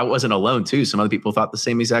wasn't alone too. Some other people thought the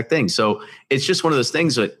same exact thing. So it's just one of those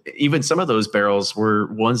things that even some of those barrels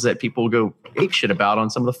were ones that people go ape shit about on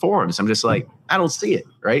some of the forums. I'm just like, I don't see it.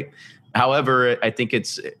 Right. However, I think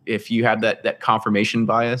it's, if you have that confirmation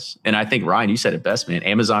bias, and I think Ryan, you said it best, man,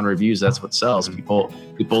 Amazon reviews, that's what sells. People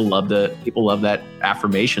love that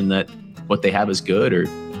affirmation that what they have is good, or,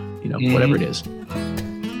 whatever it is.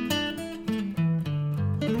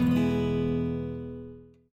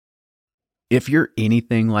 If you're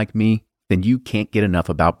anything like me, then you can't get enough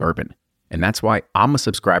about bourbon. And that's why I'm a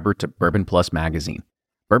subscriber to Bourbon Plus magazine.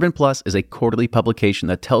 Bourbon Plus is a quarterly publication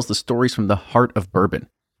that tells the stories from the heart of bourbon,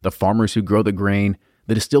 the farmers who grow the grain,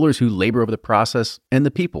 the distillers who labor over the process, and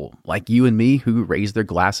the people like you and me who raise their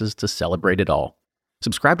glasses to celebrate it all.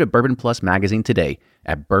 Subscribe to Bourbon Plus magazine today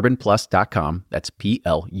at bourbonplus.com, that's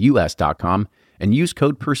PLUS.com, and use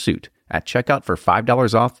code PURSUIT at checkout for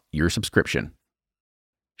 $5 off your subscription.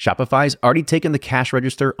 Shopify's already taken the cash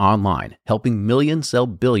register online, helping millions sell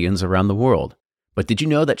billions around the world. But did you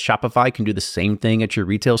know that Shopify can do the same thing at your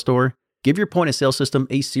retail store? Give your point-of-sale system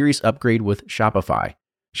a serious upgrade with Shopify.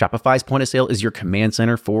 Shopify's point of sale is your command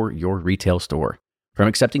center for your retail store. From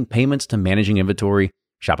accepting payments to managing inventory,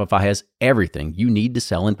 Shopify has everything you need to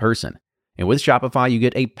sell in person. And with Shopify, you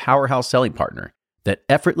get a powerhouse selling partner that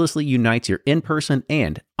effortlessly unites your in-person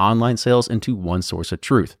and online sales into one source of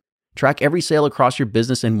truth. Track every sale across your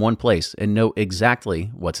business in one place and know exactly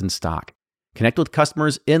what's in stock. Connect with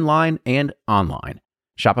customers in-line and online.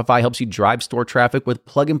 Shopify helps you drive store traffic with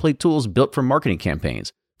plug-and-play tools built for marketing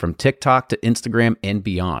campaigns, from TikTok to Instagram and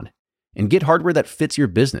beyond. And get hardware that fits your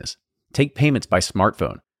business. Take payments by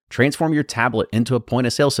smartphone. Transform your tablet into a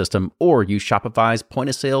point-of-sale system, or use Shopify's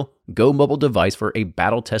point-of-sale Go mobile device for a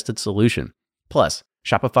battle-tested solution. Plus,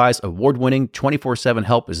 Shopify's award-winning 24/7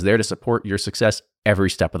 help is there to support your success every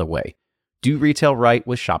step of the way. Do retail right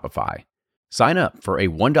with Shopify. Sign up for a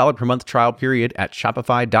 $1 per month trial period at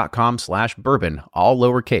shopify.com/bourbon, all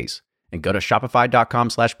lowercase, and go to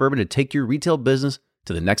shopify.com/bourbon to take your retail business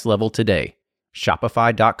to the next level today.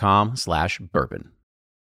 Shopify.com/bourbon.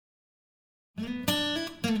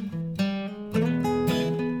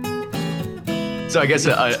 So I guess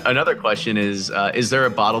another question is there a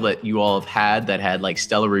bottle that you all have had that had like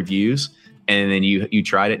stellar reviews, and then you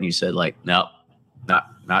tried it and you said like, no, not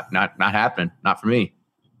happening, not for me?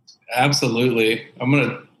 Absolutely. I'm going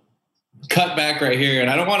to cut back right here, and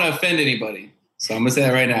I don't want to offend anybody, so I'm going to say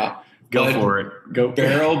that right now. Go for it. Go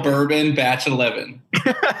Barrel Bourbon Batch 11.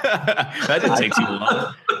 That didn't take too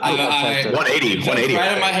long. 180.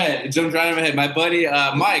 Right in my head. It jumped right in my head. My buddy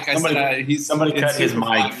Mike. Somebody cut his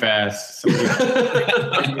mic fast.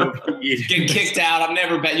 Getting kicked out. I'm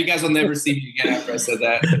never back. You guys will never see me again after I said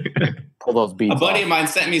that. Pull those beats. A buddy of mine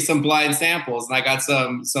sent me some blind samples, and I got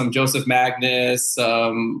some Joseph Magnus,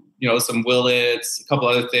 some Willits, a couple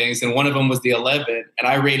other things, and one of them was the 11, and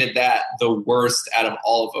I rated that the worst out of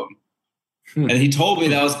all of them. And he told me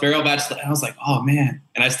that was barrel batch. And I was like, oh, man.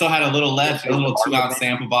 And I still had a little left, a little 2-ounce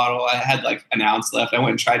sample bottle. I had like an ounce left. I went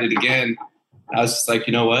and tried it again. I was just like,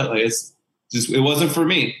 you know what? Like, it wasn't for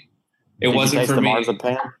me. It wasn't for me.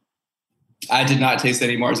 Marzipan? I did not taste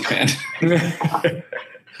any marzipan. What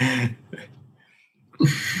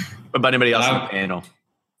about anybody else on the panel?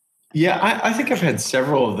 Yeah, I think I've had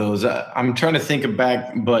several of those. I'm trying to think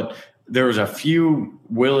back, but there was a few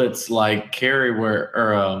Willits like Kenny where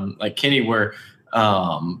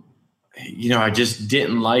I just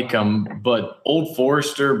didn't like them. But Old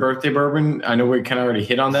Forester Birthday Bourbon, I know we kind of already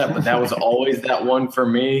hit on that, but that was always that one for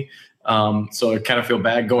me. So I kind of feel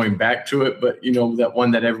bad going back to it, but that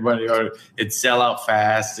one that everybody it'd sell out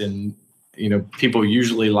fast, and people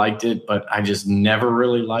usually liked it, but I just never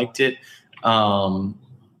really liked it. Those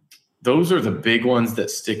are the big ones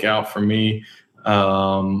that stick out for me.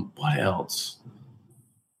 What else?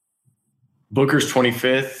 Booker's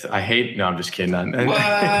 25th. I hate. No, I'm just kidding. No, that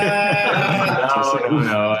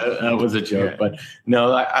was a joke. But no,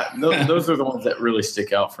 those are the ones that really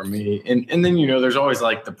stick out for me. And then there's always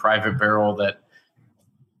like the private barrel that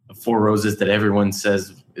Four Roses that everyone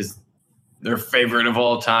says is their favorite of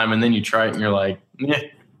all time, and then you try it and you're like,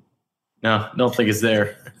 no, don't think it's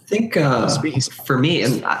there. I think for me,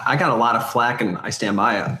 and I got a lot of flack, and I stand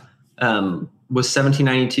by it, was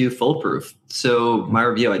 1792 foolproof. So my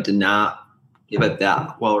review, I did not give it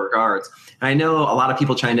that well regards. And I know a lot of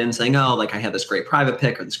people chimed in saying, oh, like I had this great private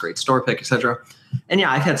pick or this great store pick, etc. And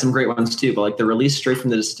yeah, I've had some great ones too, but like the release straight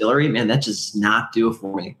from the distillery, man, that just not do it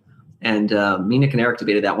for me. And me, Nick, and Eric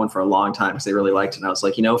debated that one for a long time because they really liked it. And I was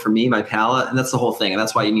like, for me, my palate, and that's the whole thing. And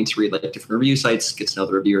that's why you need to read like different review sites, get to know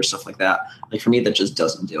the reviewers, stuff like that. Like for me, that just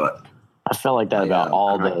doesn't do it. I felt like that about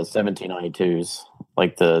all the 1792s,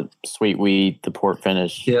 like the sweet wheat, the port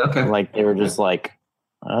finish. Yeah, okay. Like they were just like,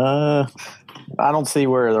 I don't see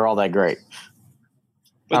where they're all that great.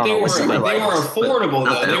 But they were affordable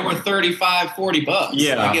though. They were $35-$40.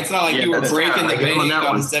 Yeah, like it's not like you were breaking the bank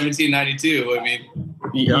on 1792. I mean,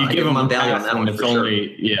 you give them a value on that one. It's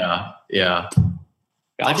only I'll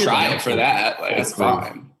try it for that. Like that's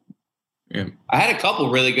fine. Yeah. I had a couple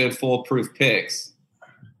really good foolproof picks,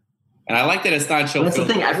 and I like that it's not chill. That's the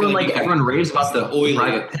thing. Everyone raves about the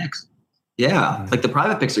private picks. Yeah, like the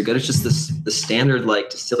private picks are good. It's just the standard like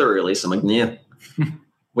distillery release. I'm like, yeah.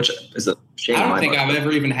 Which is a shame. I don't think I've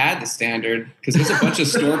ever even had the standard because there's a bunch of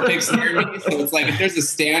store picks near me. So it's like if there's a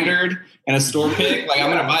standard and a store pick, like I'm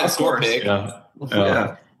going to buy the store pick. Yeah.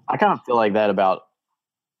 I kind of feel like that about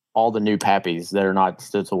all the new Pappies that are not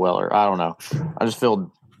Stitzel Weller. I don't know. I just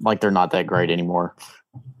feel like they're not that great anymore.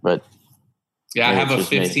 But yeah, I have a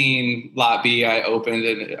 15 lot B I opened,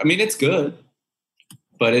 and I mean it's good,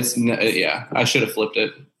 but it's I should have flipped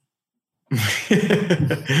it.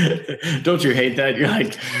 Don't you hate that? You're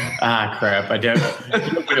like, crap. I don't.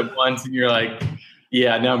 You open it once and you're like,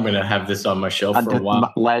 yeah, now I'm going to have this on my shelf for a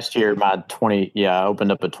while. Last year, my 20, I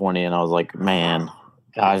opened up a 20 and I was like, man,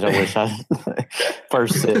 gosh, I wish I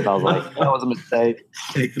first sip. I was like, that was a mistake.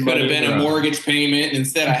 Could have been a mortgage payment. And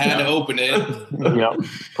instead, I had to open it. Yep,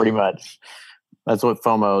 pretty much. That's what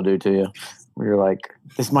FOMO will do to you. You're like,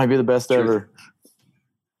 this might be the best ever.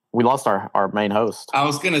 We lost our main host. I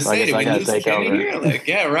was gonna say, did we lose Kenny here? Like,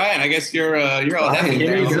 yeah, Ryan. I guess you're all happy.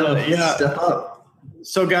 Yeah, step up.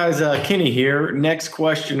 So, guys, Kenny here. Next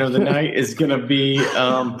question of the night is gonna be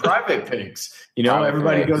private picks.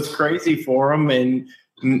 Everybody goes crazy for them, and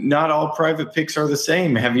not all private picks are the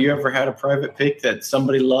same. Have you ever had a private pick that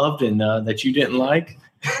somebody loved and that you didn't like?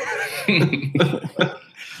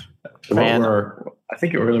 Man. I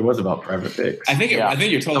think it really was about private picks. I think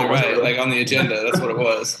you're totally right. Like on the agenda, that's what it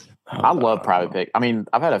was. I love private pick. I mean,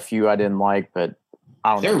 I've had a few I didn't like, but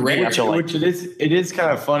I don't know. They're rare, which it is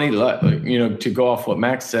kind of funny. To go off what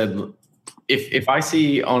Max said, if I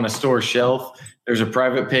see on a store shelf there's a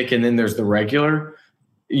private pick and then there's the regular,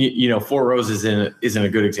 Four Roses isn't a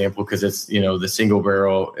good example because it's the single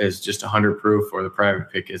barrel is just 100 proof or the private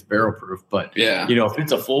pick is barrel proof. But if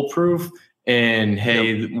it's a full proof. And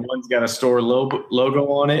hey, one's got a store logo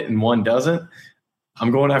on it and one doesn't, I'm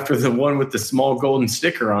going after the one with the small golden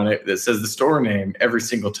sticker on it that says the store name every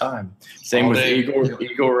single time. Same with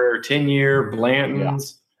Eagle Rare 10-year,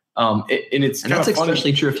 Blanton's. And that's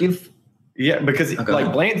especially true if you've... Yeah, because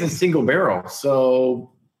Blanton's is single barrel.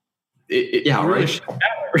 So it really shouldn't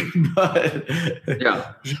matter.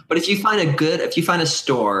 But if you find a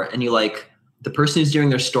store and you like the person who's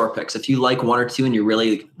doing their store picks, if you like one or two and you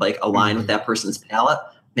really like align with that person's palate,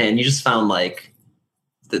 man, you just found like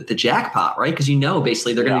the jackpot, right? Because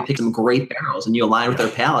basically they're going to be picking some great barrels and you align with their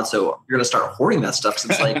palate. So you're going to start hoarding that stuff. So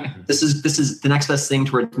it's like, this is the next best thing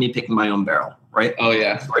towards me picking my own barrel, right? Oh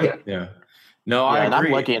yeah. Yeah. No, I agree. And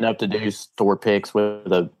I'm lucky enough to do store picks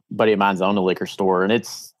with a buddy of mine's own a liquor store. And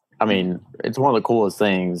it's one of the coolest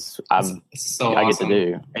things I get to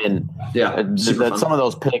do. And some of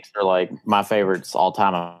those picks are like my favorites all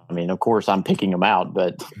time. I mean, of course I'm picking them out,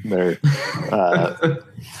 but they're,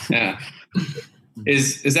 yeah.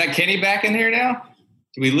 Is that Kenny back in here now?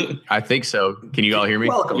 Do we I think so. Can you all hear me?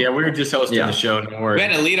 Welcome. Yeah, we were just hosting the show. Don't worry. We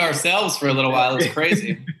had to lead ourselves for a little while. It was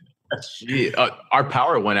crazy. Our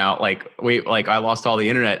power went out. I lost all the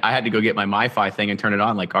internet. I had to go get my MiFi thing and turn it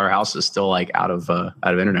on. Like our house is still like out of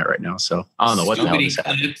internet right now. So I don't know what the hell just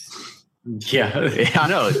happened. Yeah, I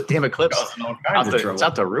know. Damn Eclipse! It's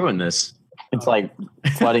out to ruin this. It's like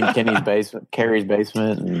flooding Carrie's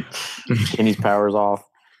basement, and Kenny's power's off.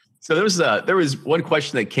 So there was one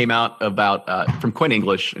question that came out about from Quinn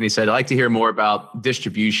English, and he said, "I'd like to hear more about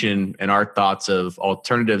distribution and our thoughts of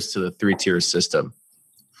alternatives to the 3-tier system."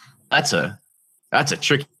 That's a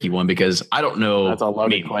tricky one because I don't know. That's a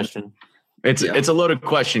loaded question. It's a loaded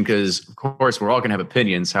question because of course we're all gonna have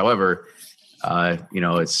opinions. However,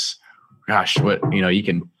 it's you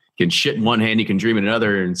can shit in one hand, you can dream in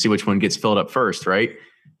another, and see which one gets filled up first, right?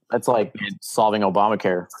 That's like solving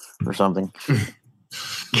Obamacare or something.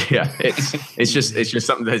 Yeah, it's just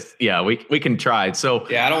something that's we can try. So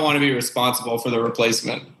I don't want to be responsible for the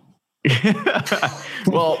replacement.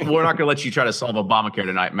 Well, we're not going to let you try to solve Obamacare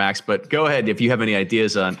tonight, Max, but go ahead if you have any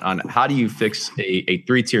ideas on how do you fix a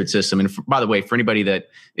 3-tiered system. And by the way, for anybody that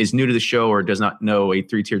is new to the show or does not know, a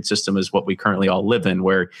 3-tiered system is what we currently all live in,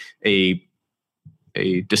 where a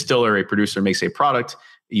distiller, a producer makes a product.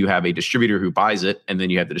 You have a distributor who buys it, and then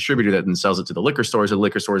you have the distributor that then sells it to the liquor stores, and the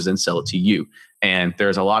liquor stores then sell it to you. And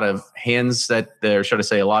there's a lot of hands that they're trying to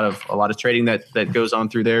say a lot of trading that goes on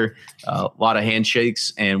through there, a lot of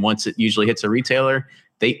handshakes. And once it usually hits a retailer,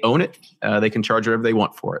 they own it. They can charge whatever they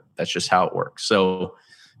want for it. That's just how it works. So,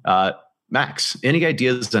 Max, any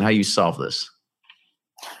ideas on how you solve this?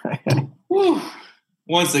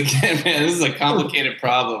 Once again, man, this is a complicated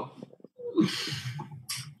problem.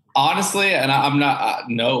 Honestly, and I'm not,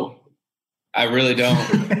 no, I really don't.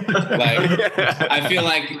 I feel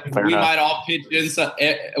like we might all pitch in.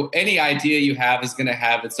 Any idea you have is going to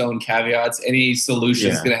have its own caveats. Any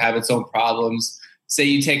solution is going to have its own problems. Say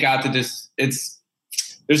you take out there's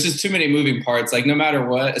just too many moving parts. Like no matter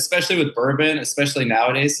what, especially with bourbon, especially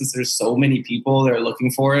nowadays, since there's so many people that are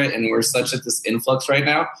looking for it and we're such at this influx right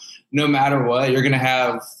now, no matter what, you're going to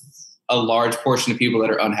have a large portion of people that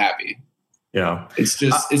are unhappy. Yeah, it's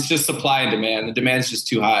just supply and demand. The demand is just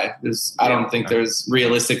too high. I don't think there's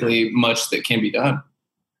realistically much that can be done. I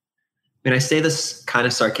mean, I say this kind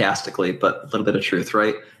of sarcastically, but a little bit of truth,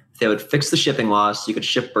 right? If they would fix the shipping laws, so you could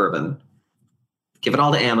ship bourbon, give it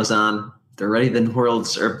all to Amazon. They're ready. Then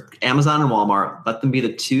or Amazon and Walmart, let them be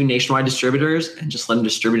the 2 nationwide distributors and just let them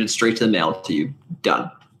distribute it straight to the mail to you.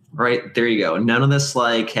 Done. Right there, you go. None of this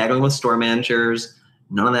like haggling with store managers.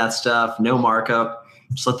 None of that stuff. No markup.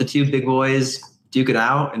 Just let the 2 big boys duke it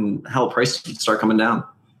out and prices start coming down.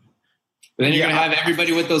 But then you're going to have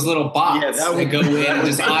everybody with those little bots that go in and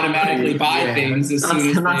just automatically buy things as soon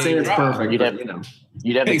as I'm not saying it's perfect. You'd have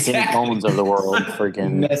the Kenny Coleman's of the world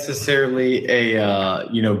freaking. Necessarily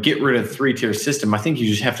get rid of the 3-tier system. I think you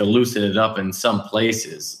just have to loosen it up in some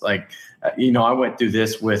places. Like, I went through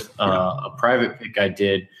this with a private pick I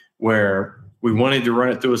did where we wanted to run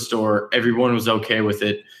it through a store. Everyone was okay with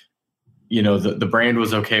it. The brand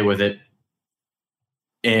was okay with it,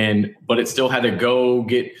 but it still had to go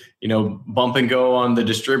get, bump and go on the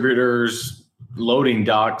distributor's loading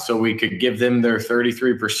dock so we could give them their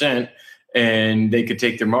 33% and they could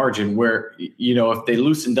take their margin where, if they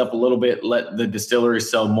loosened up a little bit, let the distillery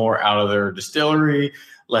sell more out of their distillery,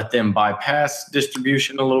 let them bypass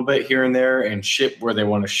distribution a little bit here and there and ship where they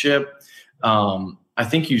want to ship. I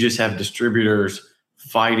think you just have distributors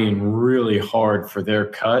fighting really hard for their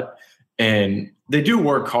cut. And they do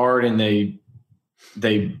work hard and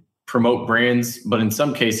they promote brands, but in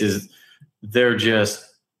some cases they're just,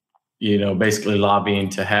 basically lobbying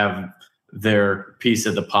to have their piece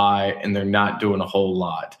of the pie and they're not doing a whole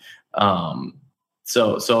lot.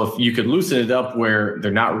 So if you could loosen it up where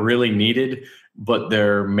they're not really needed, but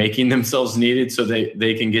they're making themselves needed so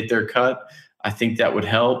they can get their cut, I think that would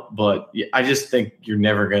help. But I just think you're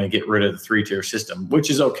never going to get rid of the 3-tier system,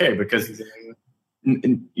 which is okay because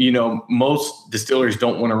most distilleries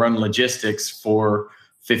don't want to run logistics for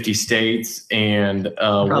 50 states and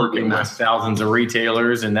working with thousands of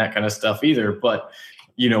retailers and that kind of stuff either. But,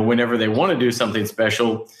 whenever they want to do something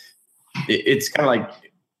special, it's kind of like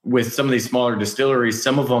with some of these smaller distilleries,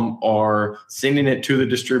 some of them are sending it to the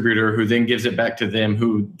distributor who then gives it back to them,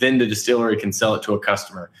 who then the distillery can sell it to a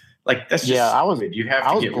customer. Like that's just I was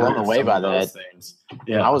blown away by that. Things.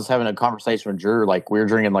 Yeah, I was having a conversation with Drew, like we were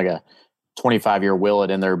drinking like a 25-year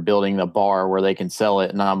Willet and they're building the bar where they can sell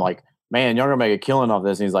it. And I'm like, man, you're going to make a killing off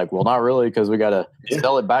this. And he's like, well, not really, because we got to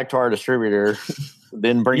sell it back to our distributor,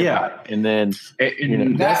 then bring it back. And then,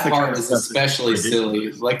 that part is especially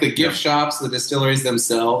silly. Like the gift shops, the distilleries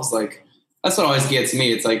themselves, like that's what always gets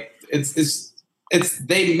me. It's like, it's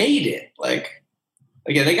they made it. Like,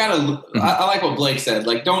 again, they got to, I like what Blake said,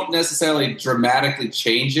 like don't necessarily dramatically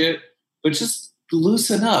change it, but just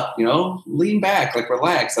loosen up, lean back, like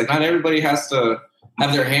relax. Like not everybody has to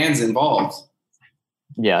have their hands involved.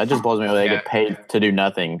 Yeah, it just blows me away. They get paid to do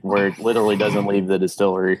nothing, where it literally doesn't leave the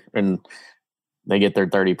distillery, and they get their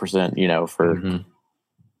 30%. For.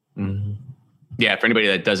 Mm-hmm. Yeah, for anybody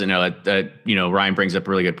that doesn't know that Ryan brings up a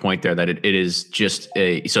really good point there. That it is just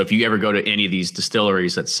so if you ever go to any of these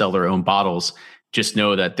distilleries that sell their own bottles, just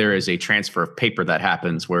know that there is a transfer of paper that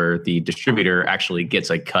happens where the distributor actually gets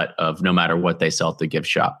a cut of no matter what they sell at the gift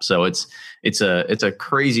shop. So it's a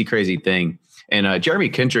crazy, crazy thing. And Jeremy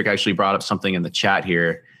Kendrick actually brought up something in the chat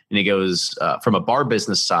here, and he goes, from a bar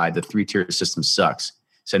business side, the 3-tier system sucks.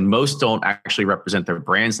 said most don't actually represent their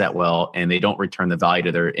brands that well, and they don't return the value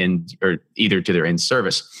to their end or either to their end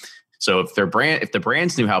service. So if the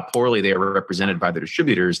brands knew how poorly they were represented by their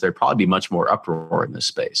distributors, there'd probably be much more uproar in this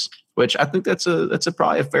space. Which I think that's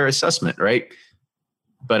probably a fair assessment, right?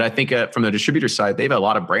 But I think from the distributor side, they have a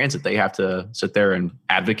lot of brands that they have to sit there and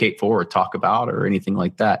advocate for or talk about or anything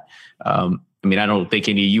like that. I mean, I don't think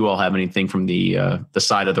any of you all have anything from the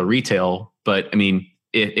side of the retail, but I mean,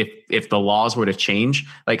 if the laws were to change,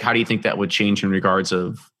 like how do you think that would change in regards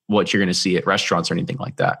of what you're going to see at restaurants or anything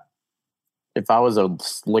like that? If I was a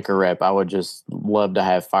liquor rep, I would just love to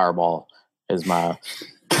have Fireball as my.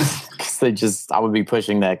 I would be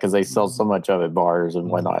pushing that because they sell so much of it, bars and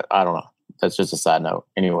whatnot. I don't know. That's just a side note.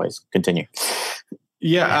 Anyways, continue.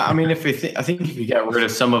 Yeah, I mean, I think if you got rid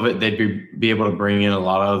of some of it, they'd be able to bring in a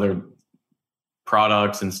lot of other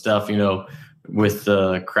products and stuff. You know, with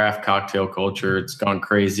the craft cocktail culture, it's gone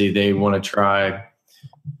crazy. They want to try.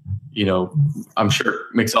 You know, I'm sure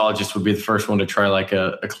mixologists would be the first one to try like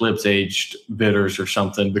a Eclipse aged bitters or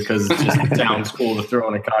something because it just sounds cool to throw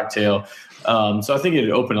in a cocktail. So I think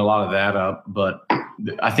it'd open a lot of that up, but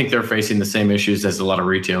I think they're facing the same issues as a lot of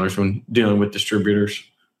retailers when dealing with distributors.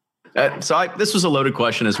 This was a loaded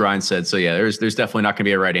question, as Ryan said. So yeah, there's definitely not going to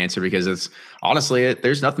be a right answer because it's honestly,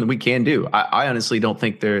 there's nothing we can do. I honestly don't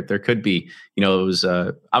think there could be. You know, it was.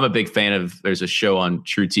 I'm a big fan of. There's a show on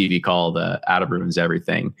True TV called Adam Ruins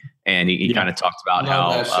Everything, and he kind of talked about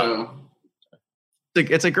how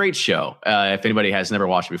it's a great show. If anybody has never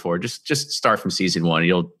watched it before, just start from season 1.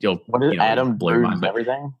 You'll what is Adam Ruins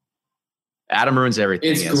Everything? Adam Ruins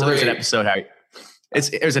Everything. It's yeah. great. So there's an episode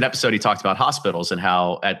there's an episode he talked about hospitals and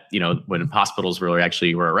how when hospitals were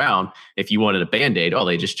around, if you wanted a Band-Aid,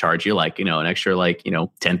 they just charge you like, an extra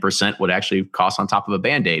 10% would actually cost on top of a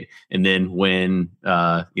Band-Aid. And then when,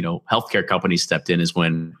 healthcare companies stepped in is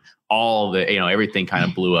when all the, everything kind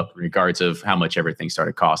of blew up in regards of how much everything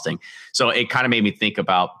started costing. So it kind of made me think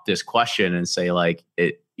about this question and say like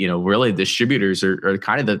really distributors are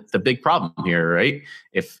kind of the big problem here, right?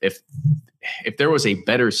 If there was a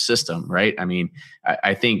better system, right? I mean,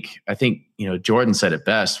 I think Jordan said it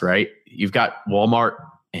best, right? You've got Walmart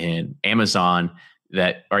and Amazon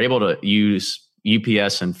that are able to use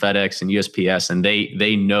UPS and FedEx and USPS, and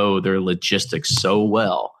they know their logistics so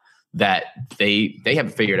well that they have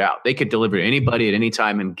it figured out. They could deliver to anybody at any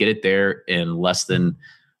time and get it there in less than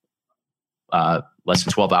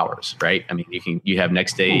 12 hours, right? I mean, you have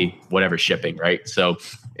next day whatever shipping, right? So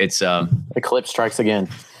it's Eclipse strikes again.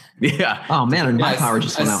 Yeah. Oh man, my power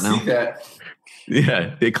just went out now. That.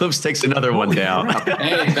 Yeah, the Eclipse takes another one down.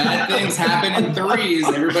 Hey, bad things happen in threes.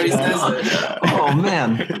 Everybody says it. Oh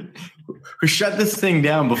man, we shut this thing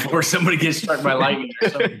down before somebody gets struck by lightning or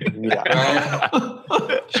something. Yeah.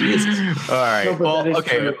 Jesus. All right. No, well,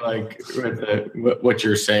 okay. True, like what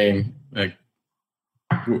you're saying, like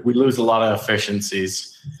we lose a lot of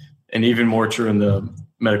efficiencies, and even more true in the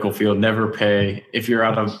medical field. Never pay if you're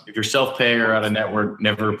self-pay or out of network.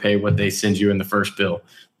 Never pay what they send you in the first bill.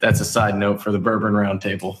 That's a side note for the Bourbon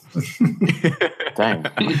Roundtable. Dang,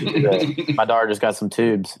 my daughter just got some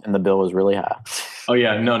tubes, and the bill was really high. Oh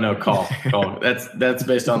yeah, no, call. That's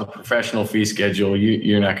based on the professional fee schedule.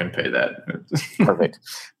 You're not going to pay that. Perfect.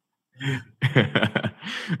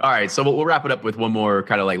 All right, so we'll wrap it up with one more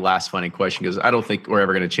kind of like last funny question because I don't think we're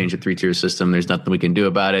ever going to change the 3-tier system. There's nothing we can do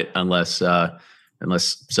about it unless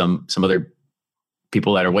some other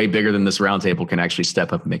people that are way bigger than this roundtable can actually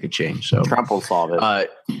step up and make a change. So Trump will solve it.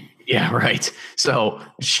 Yeah, right. So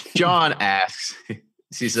John asks,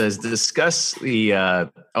 he says, discuss the,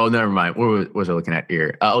 never mind. What was I looking at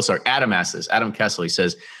here? Sorry. Adam asks this. Adam Kessel, he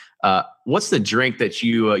says, what's the drink that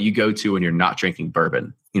you go to when you're not drinking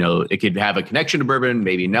bourbon? It could have a connection to bourbon,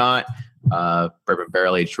 maybe not. Bourbon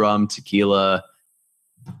barrel aged rum, tequila.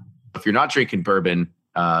 If you're not drinking bourbon,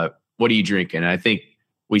 what are you drinking? And I think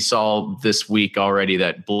we saw this week already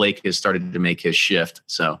that Blake has started to make his shift.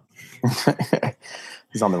 So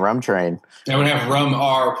he's on the rum train. I would have rum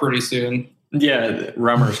R pretty soon. Yeah,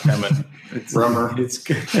 rummer's coming. It's rummer. It's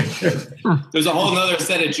good. There's a whole nother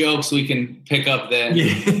set of jokes we can pick up then.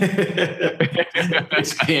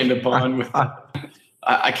 Expand upon with.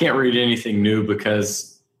 I can't read anything new because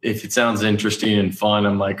if it sounds interesting and fun,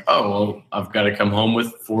 I'm like, I've got to come home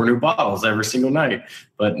with 4 new bottles every single night.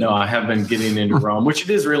 But no, I have been getting into rum, which it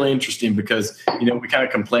is really interesting because, we kind of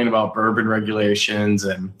complain about bourbon regulations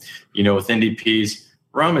and, with NDPs,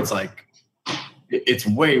 rum, it's like, it's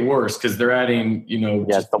way worse because they're adding,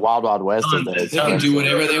 it's the wild, wild west of this. They can do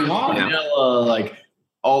whatever they want. Vanilla, like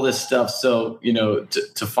all this stuff. So,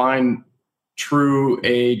 to find true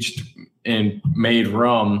aged and made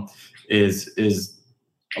rum is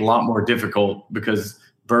a lot more difficult because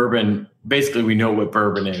bourbon, basically we know what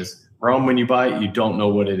bourbon is. Rum, when you buy it, you don't know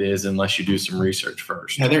what it is unless you do some research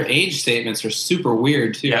first. Yeah, their age statements are super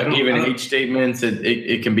weird too. Yeah, even age statements,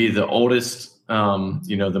 it can be the oldest,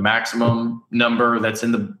 the maximum number that's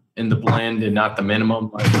in the blend and not the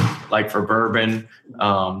minimum, like for bourbon.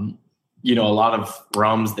 A lot of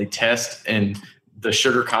rums they test and the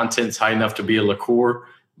sugar content's high enough to be a liqueur,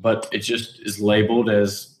 but it just is labeled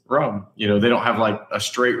as rum. They don't have like a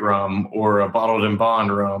straight rum or a bottled and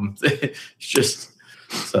bond rum. It's just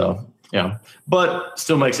so, but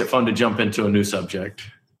still makes it fun to jump into a new subject.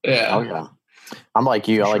 Yeah. Oh, yeah. I'm like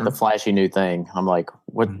you. I like the flashy new thing. I'm like,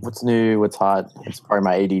 what's new? What's hot? It's part of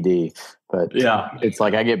my ADD. But yeah, it's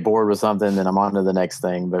like I get bored with something, then I'm on to the next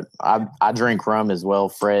thing. But I drink rum as well.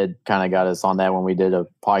 Fred kind of got us on that when we did a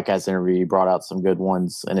podcast interview. He brought out some good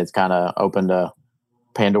ones, and it's kind of opened a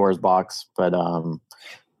Pandora's box. But I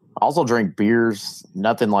also drink beers.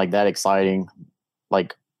 Nothing like that exciting,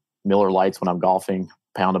 like Miller Lights when I'm golfing.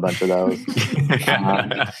 Pound a bunch of those. Some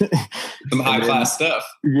high class stuff.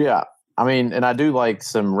 Yeah. I mean, and I do like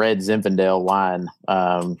some red Zinfandel wine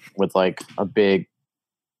with like a big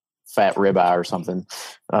fat ribeye or something.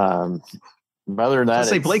 Other than that,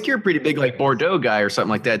 say Blake, you're a pretty big like Bordeaux guy or something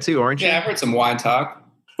like that too, aren't you? Yeah, I've heard some wine talk.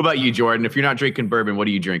 What about you, Jordan? If you're not drinking bourbon, what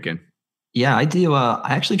are you drinking? Yeah, I do. I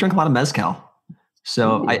actually drink a lot of mezcal.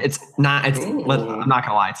 So I'm not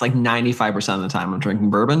gonna lie. It's like 95% of the time I'm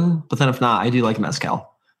drinking bourbon, but then if not, I do like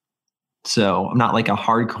mezcal. So I'm not like a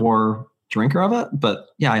hardcore drinker of it, but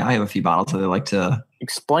yeah, I have a few bottles that I like to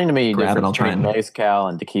explain to me. Grab and I'll try and mezcal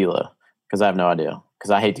and tequila because I have no idea.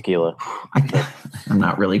 Because I hate tequila. I'm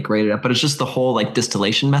not really great at it, but it's just the whole like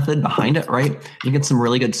distillation method behind it, right? You get some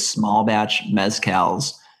really good small batch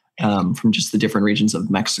mezcals from just the different regions of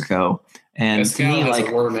Mexico, and mezcal to me, has like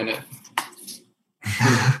a worm in it.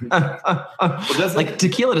 Like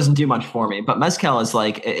tequila doesn't do much for me, but mezcal is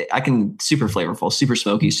like super flavorful, super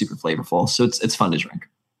smoky, super flavorful. So it's fun to drink.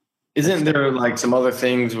 Isn't there like some other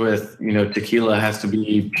things with tequila has to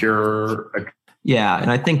be pure? Yeah, and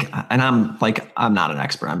I think, and I'm not an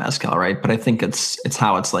expert on mezcal, right? But I think it's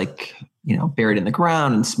how it's like buried in the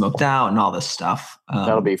ground and smoked out and all this stuff.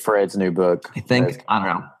 That'll be Fred's new book. I think. I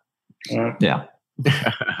don't know. Yeah.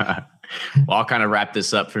 Well, I'll kind of wrap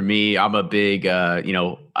this up for me. I'm a big,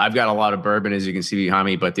 I've got a lot of bourbon, as you can see behind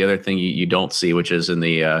me. But the other thing you don't see, which is in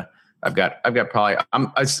the, I've got probably,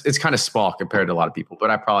 it's kind of small compared to a lot of people, but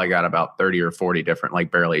I probably got about 30 or 40 different like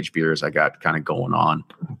barrel aged beers I got kind of going on.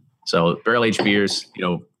 So barrel aged beers,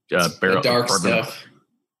 barrel dark bourbon. stuff.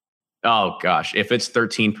 Oh gosh, if it's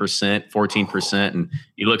 13%, 14%, and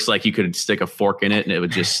it looks like you could stick a fork in it and it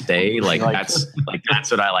would just stay, that's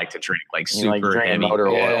what I like to drink, like super heavy.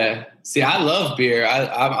 Yeah. See, I love beer.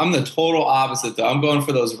 I'm the total opposite though. I'm going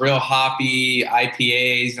for those real hoppy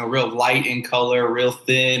IPAs, real light in color, real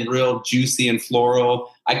thin, real juicy and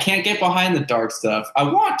floral. I can't get behind the dark stuff. I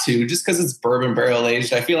want to just because it's bourbon barrel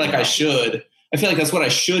aged. I feel like I should. I feel like that's what I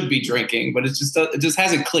should be drinking, but it just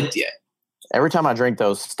hasn't clicked yet. Every time I drink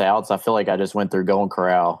those stouts, I feel like I just went through Golden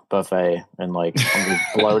Corral buffet and like I'm just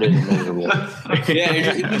bloated and miserable. Yeah,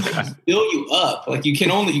 it just fill you up. Like you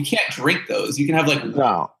can't drink those. You can have like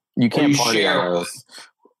you can't party on those.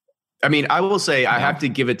 I mean, I will say I have to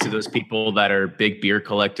give it to those people that are big beer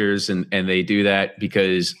collectors and they do that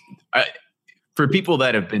because for people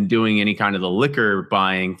that have been doing any kind of the liquor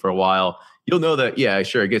buying for a while, you'll know that, yeah,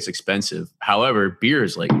 sure, it gets expensive. However, beer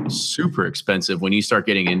is like super expensive when you start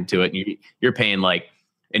getting into it. And you're paying like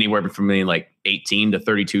anywhere from like $18 to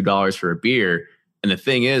 $32 for a beer. And the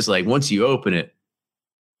thing is, like, once you open it,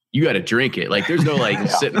 you got to drink it. Like, there's no like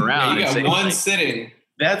sitting around. You got one sitting.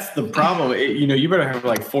 That's the problem. You better have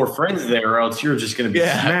like 4 friends there, or else you're just going to be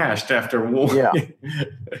smashed after one. Yeah,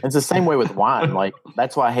 it's the same way with wine. Like,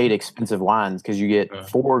 that's why I hate expensive wines because you get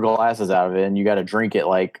 4 glasses out of it, and you got to drink it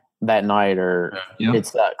like that night or it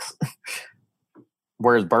sucks.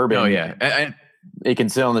 Whereas bourbon, it can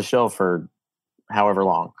sit on the shelf for however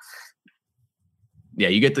long. Yeah,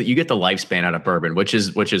 you get the lifespan out of bourbon, which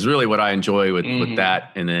is really what I enjoy with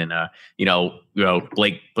that. And then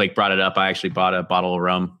Blake brought it up. I actually bought a bottle of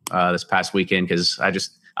rum this past weekend because I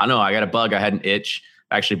don't know, I got a bug. I had an itch.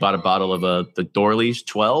 I actually bought a bottle of the Dorley's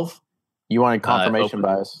 12. You wanted confirmation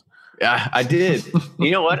bias? Yeah, I did.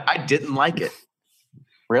 You know what? I didn't like it.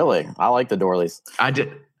 Really? I like the Dorleys. I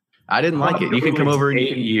didn't like it. You can come over and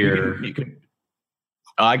you can.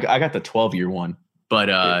 I got the 12-year one, but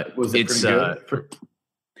it's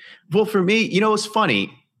well for me. It's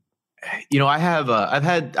funny.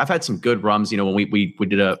 I've had some good rums. When we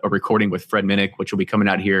did a recording with Fred Minnick, which will be coming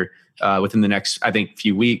out here within the next, I think,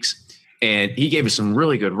 few weeks. and he gave us some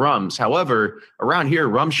really good rums. However, around here,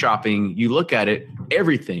 rum shopping, you look at it,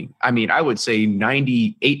 everything. I mean, I would say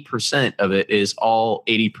 98% of it is all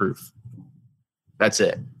 80 proof. That's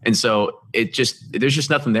it. And so there's just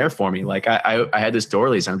nothing there for me. Like I had this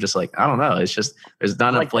Dorley's. I'm just like, I don't know. It's just, there's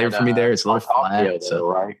not enough flavor for me there. It's a little flat. So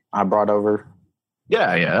right. I brought over.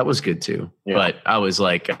 Yeah, that was good too. Yeah. But I was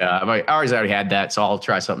like, I already had that, so I'll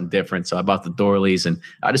try something different. So I bought the Dorley's, and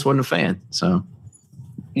I just wasn't a fan. So,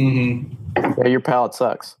 yeah, your palate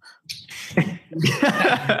sucks.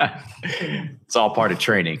 It's all part of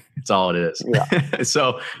training. It's all it is. Yeah.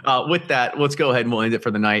 So with that, let's go ahead and we'll end it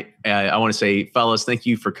for the night. I want to say, fellas, thank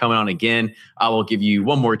you for coming on again. I will give you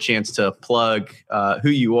one more chance to plug who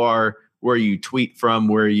you are, where you tweet from,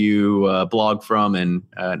 where you blog from, and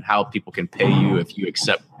how people can pay you if you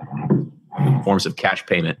accept forms of cash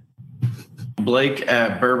payment. Blake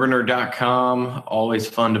at bourboner.com. Always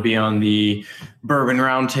fun to be on the Bourbon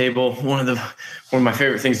Roundtable. One of my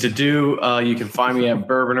favorite things to do. You can find me at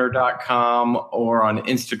bourboner.com or on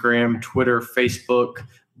Instagram, Twitter, Facebook,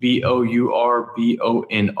 BOURBONR.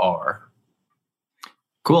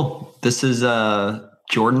 Cool. This is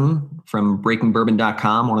Jordan from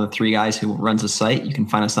breakingbourbon.com, one of the 3 guys who runs the site. You can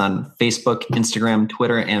find us on Facebook, Instagram,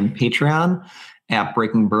 Twitter, and Patreon at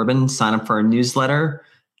Breaking Bourbon. Sign up for our newsletter.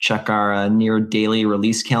 Check our near daily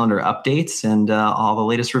release calendar updates and all the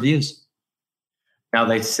latest reviews. Now,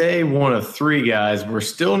 they say one of 3 guys. We're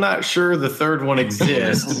still not sure the third one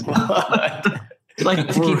exists. But we'd like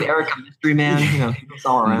to keep Eric a mystery man. It's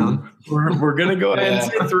all around. We're going to go ahead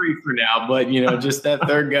and say 3 for now. But, just that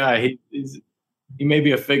third guy, he may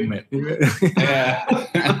be a figment. Yeah.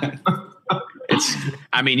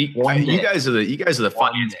 You guys are the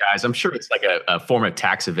finance guys. I'm sure it's like a form of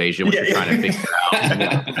tax evasion when you're trying to figure it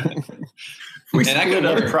out. We split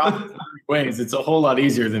up profit ways. It's a whole lot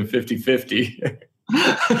easier than 50-50.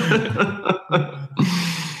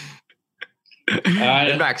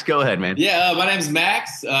 Max, go ahead, man. Yeah, my name's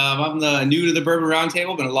Max. I'm new to the Bourbon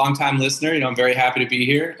Roundtable. Been a long time listener. I'm very happy to be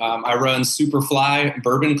here. I run Superfly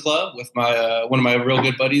Bourbon Club with my one of my real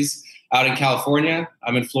good buddies out in California.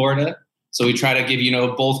 I'm in Florida. So we try to give,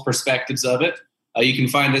 both perspectives of it. You can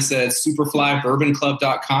find us at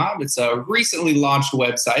superflybourbonclub.com. It's a recently launched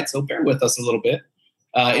website, so bear with us a little bit.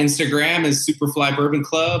 Instagram is Superfly Bourbon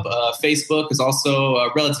Club. Facebook is also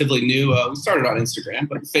relatively new. We started on Instagram,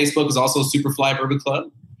 but Facebook is also Superfly Bourbon Club.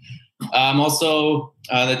 I'm also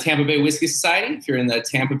the Tampa Bay Whiskey Society. If you're in the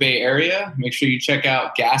Tampa Bay area, make sure you check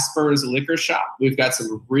out Gasper's Liquor Shop. We've got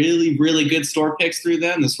some really, really good store picks through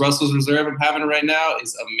them. This Russell's Reserve I'm having right now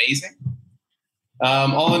is amazing.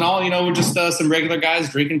 All in all, we're just some regular guys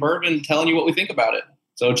drinking bourbon, telling you what we think about it.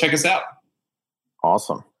 So check us out.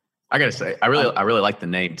 Awesome. I gotta say, I really like the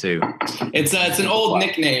name too. It's an old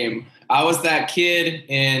nickname. I was that kid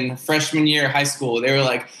in freshman year of high school. They were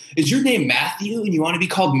like, "Is your name Matthew and you want to be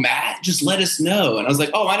called Matt? Just let us know." And I was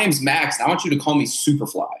like, "Oh, my name's Max. I want you to call me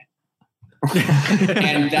Superfly."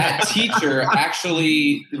 And that teacher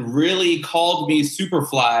actually really called me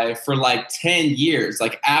Superfly for like 10 years.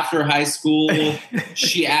 Like after high school,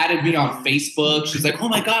 she added me on Facebook. She's like, "Oh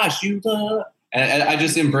my gosh, you and I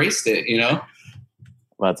just embraced it,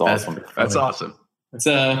 That's awesome. That's awesome. It's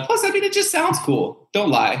plus, it just sounds cool. Don't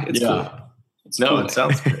lie. It's cool. It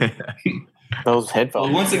sounds good. Those headphones.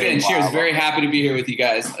 Well, once again, cheers. Very happy to be here with you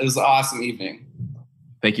guys. It was an awesome evening.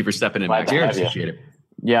 Thank you for stepping in, Max. Appreciate it.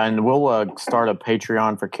 Yeah, and we'll start a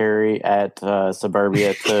Patreon for Carrie at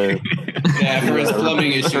Suburbia to for his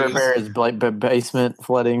plumbing issues. Repair his basement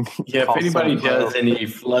flooding. Yeah, if anybody does any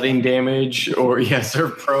flooding damage or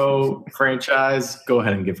Serve Pro franchise, go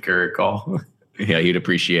ahead and give Carrie a call. Yeah, you'd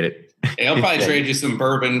appreciate it. Yeah, I'll probably trade you some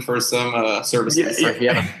bourbon for some services. Yeah.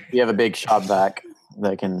 If you have a big shop vac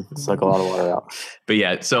that can suck a lot of water out.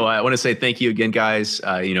 But so I want to say thank you again, guys.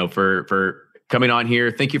 For coming on here.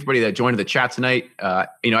 Thank you everybody that joined the chat tonight. I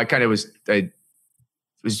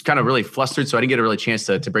was kind of really flustered, so I didn't get a really chance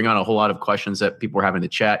to bring on a whole lot of questions that people were having in the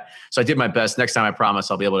chat. So I did my best. Next time, I promise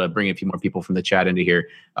I'll be able to bring a few more people from the chat into here.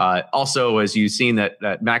 Also, as you've seen,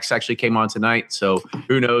 that Max actually came on tonight. So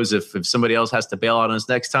who knows if somebody else has to bail on us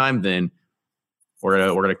next time, then we're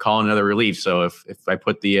gonna call another relief. So if I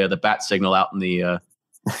put the bat signal out in the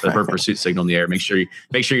bird pursuit signal in the air, make sure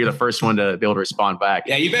you're the first one to be able to respond back.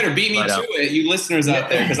 Yeah, you better beat me to it, you listeners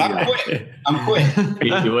out there, because I'm quick.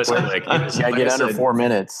 Get under 4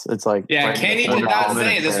 minutes. It's like Kenny did not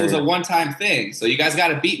say this was a one-time thing, so you guys got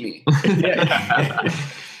to beat me.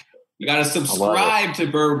 You got to subscribe to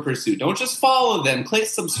Bird Pursuit. Don't just follow them. Click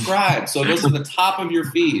subscribe so it goes to the top of your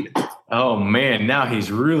feed. Oh man, now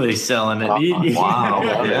he's really selling it. Wow.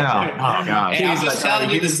 Yeah. Oh god. Hey, I'm just telling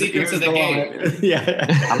you the secrets of the game. Yeah.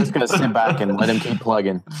 I'm just going to sit back and let him keep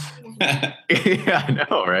plugging. Yeah, I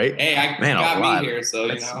know, right? Hey, I got me here, so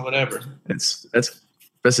whatever.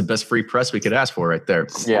 That's the best free press we could ask for right there.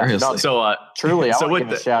 Yeah. Seriously. No, So truly, I so want to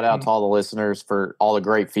give a shout out to all the listeners for all the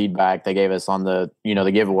great feedback they gave us on the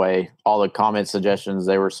giveaway, all the comment suggestions.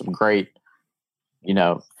 They were some great,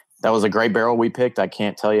 that was a great barrel we picked. I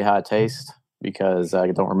can't tell you how it tastes because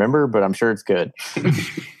I don't remember, but I'm sure it's good.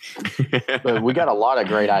 But we got a lot of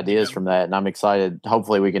great ideas from that, and I'm excited.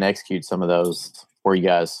 Hopefully we can execute some of those for you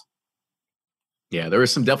guys. Yeah, there were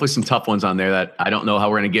definitely some tough ones on there that I don't know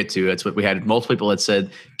how we're going to get to. That's what we had. Multiple people that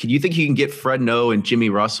said, "Can you think you can get Fred Noe and Jimmy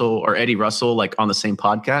Russell or Eddie Russell like on the same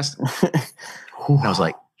podcast?" And I was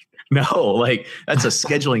like, "No, like that's a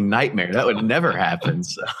scheduling nightmare. That would never happen."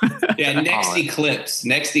 So. Yeah, next eclipse.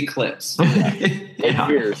 8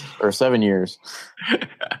 years or 7 years.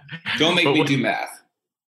 Don't make me do math.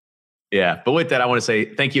 Yeah, but with that, I want to say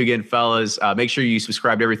thank you again, fellas. Make sure you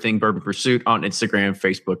subscribe to everything Bourbon Pursuit on Instagram,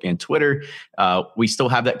 Facebook, and Twitter. We still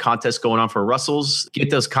have that contest going on for Russells. Get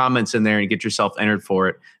those comments in there and get yourself entered for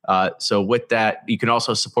it. So with that, you can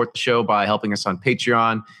also support the show by helping us on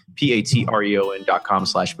Patreon,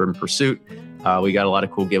 patreon.com/Bourbon Pursuit. We got a lot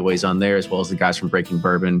of cool giveaways on there, as well as the guys from Breaking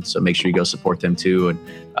Bourbon. So make sure you go support them too. And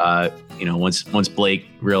once Blake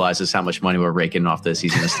realizes how much money we're raking off this,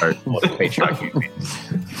 he's going to start Patreon campaign.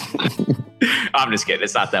 I'm just kidding.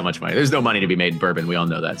 It's not that much money. There's no money to be made in bourbon. We all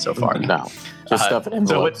know that so far. No, just stuff in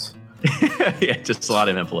envelopes. Yeah, just a lot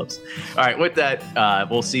of envelopes. All right, with that,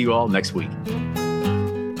 we'll see you all next week.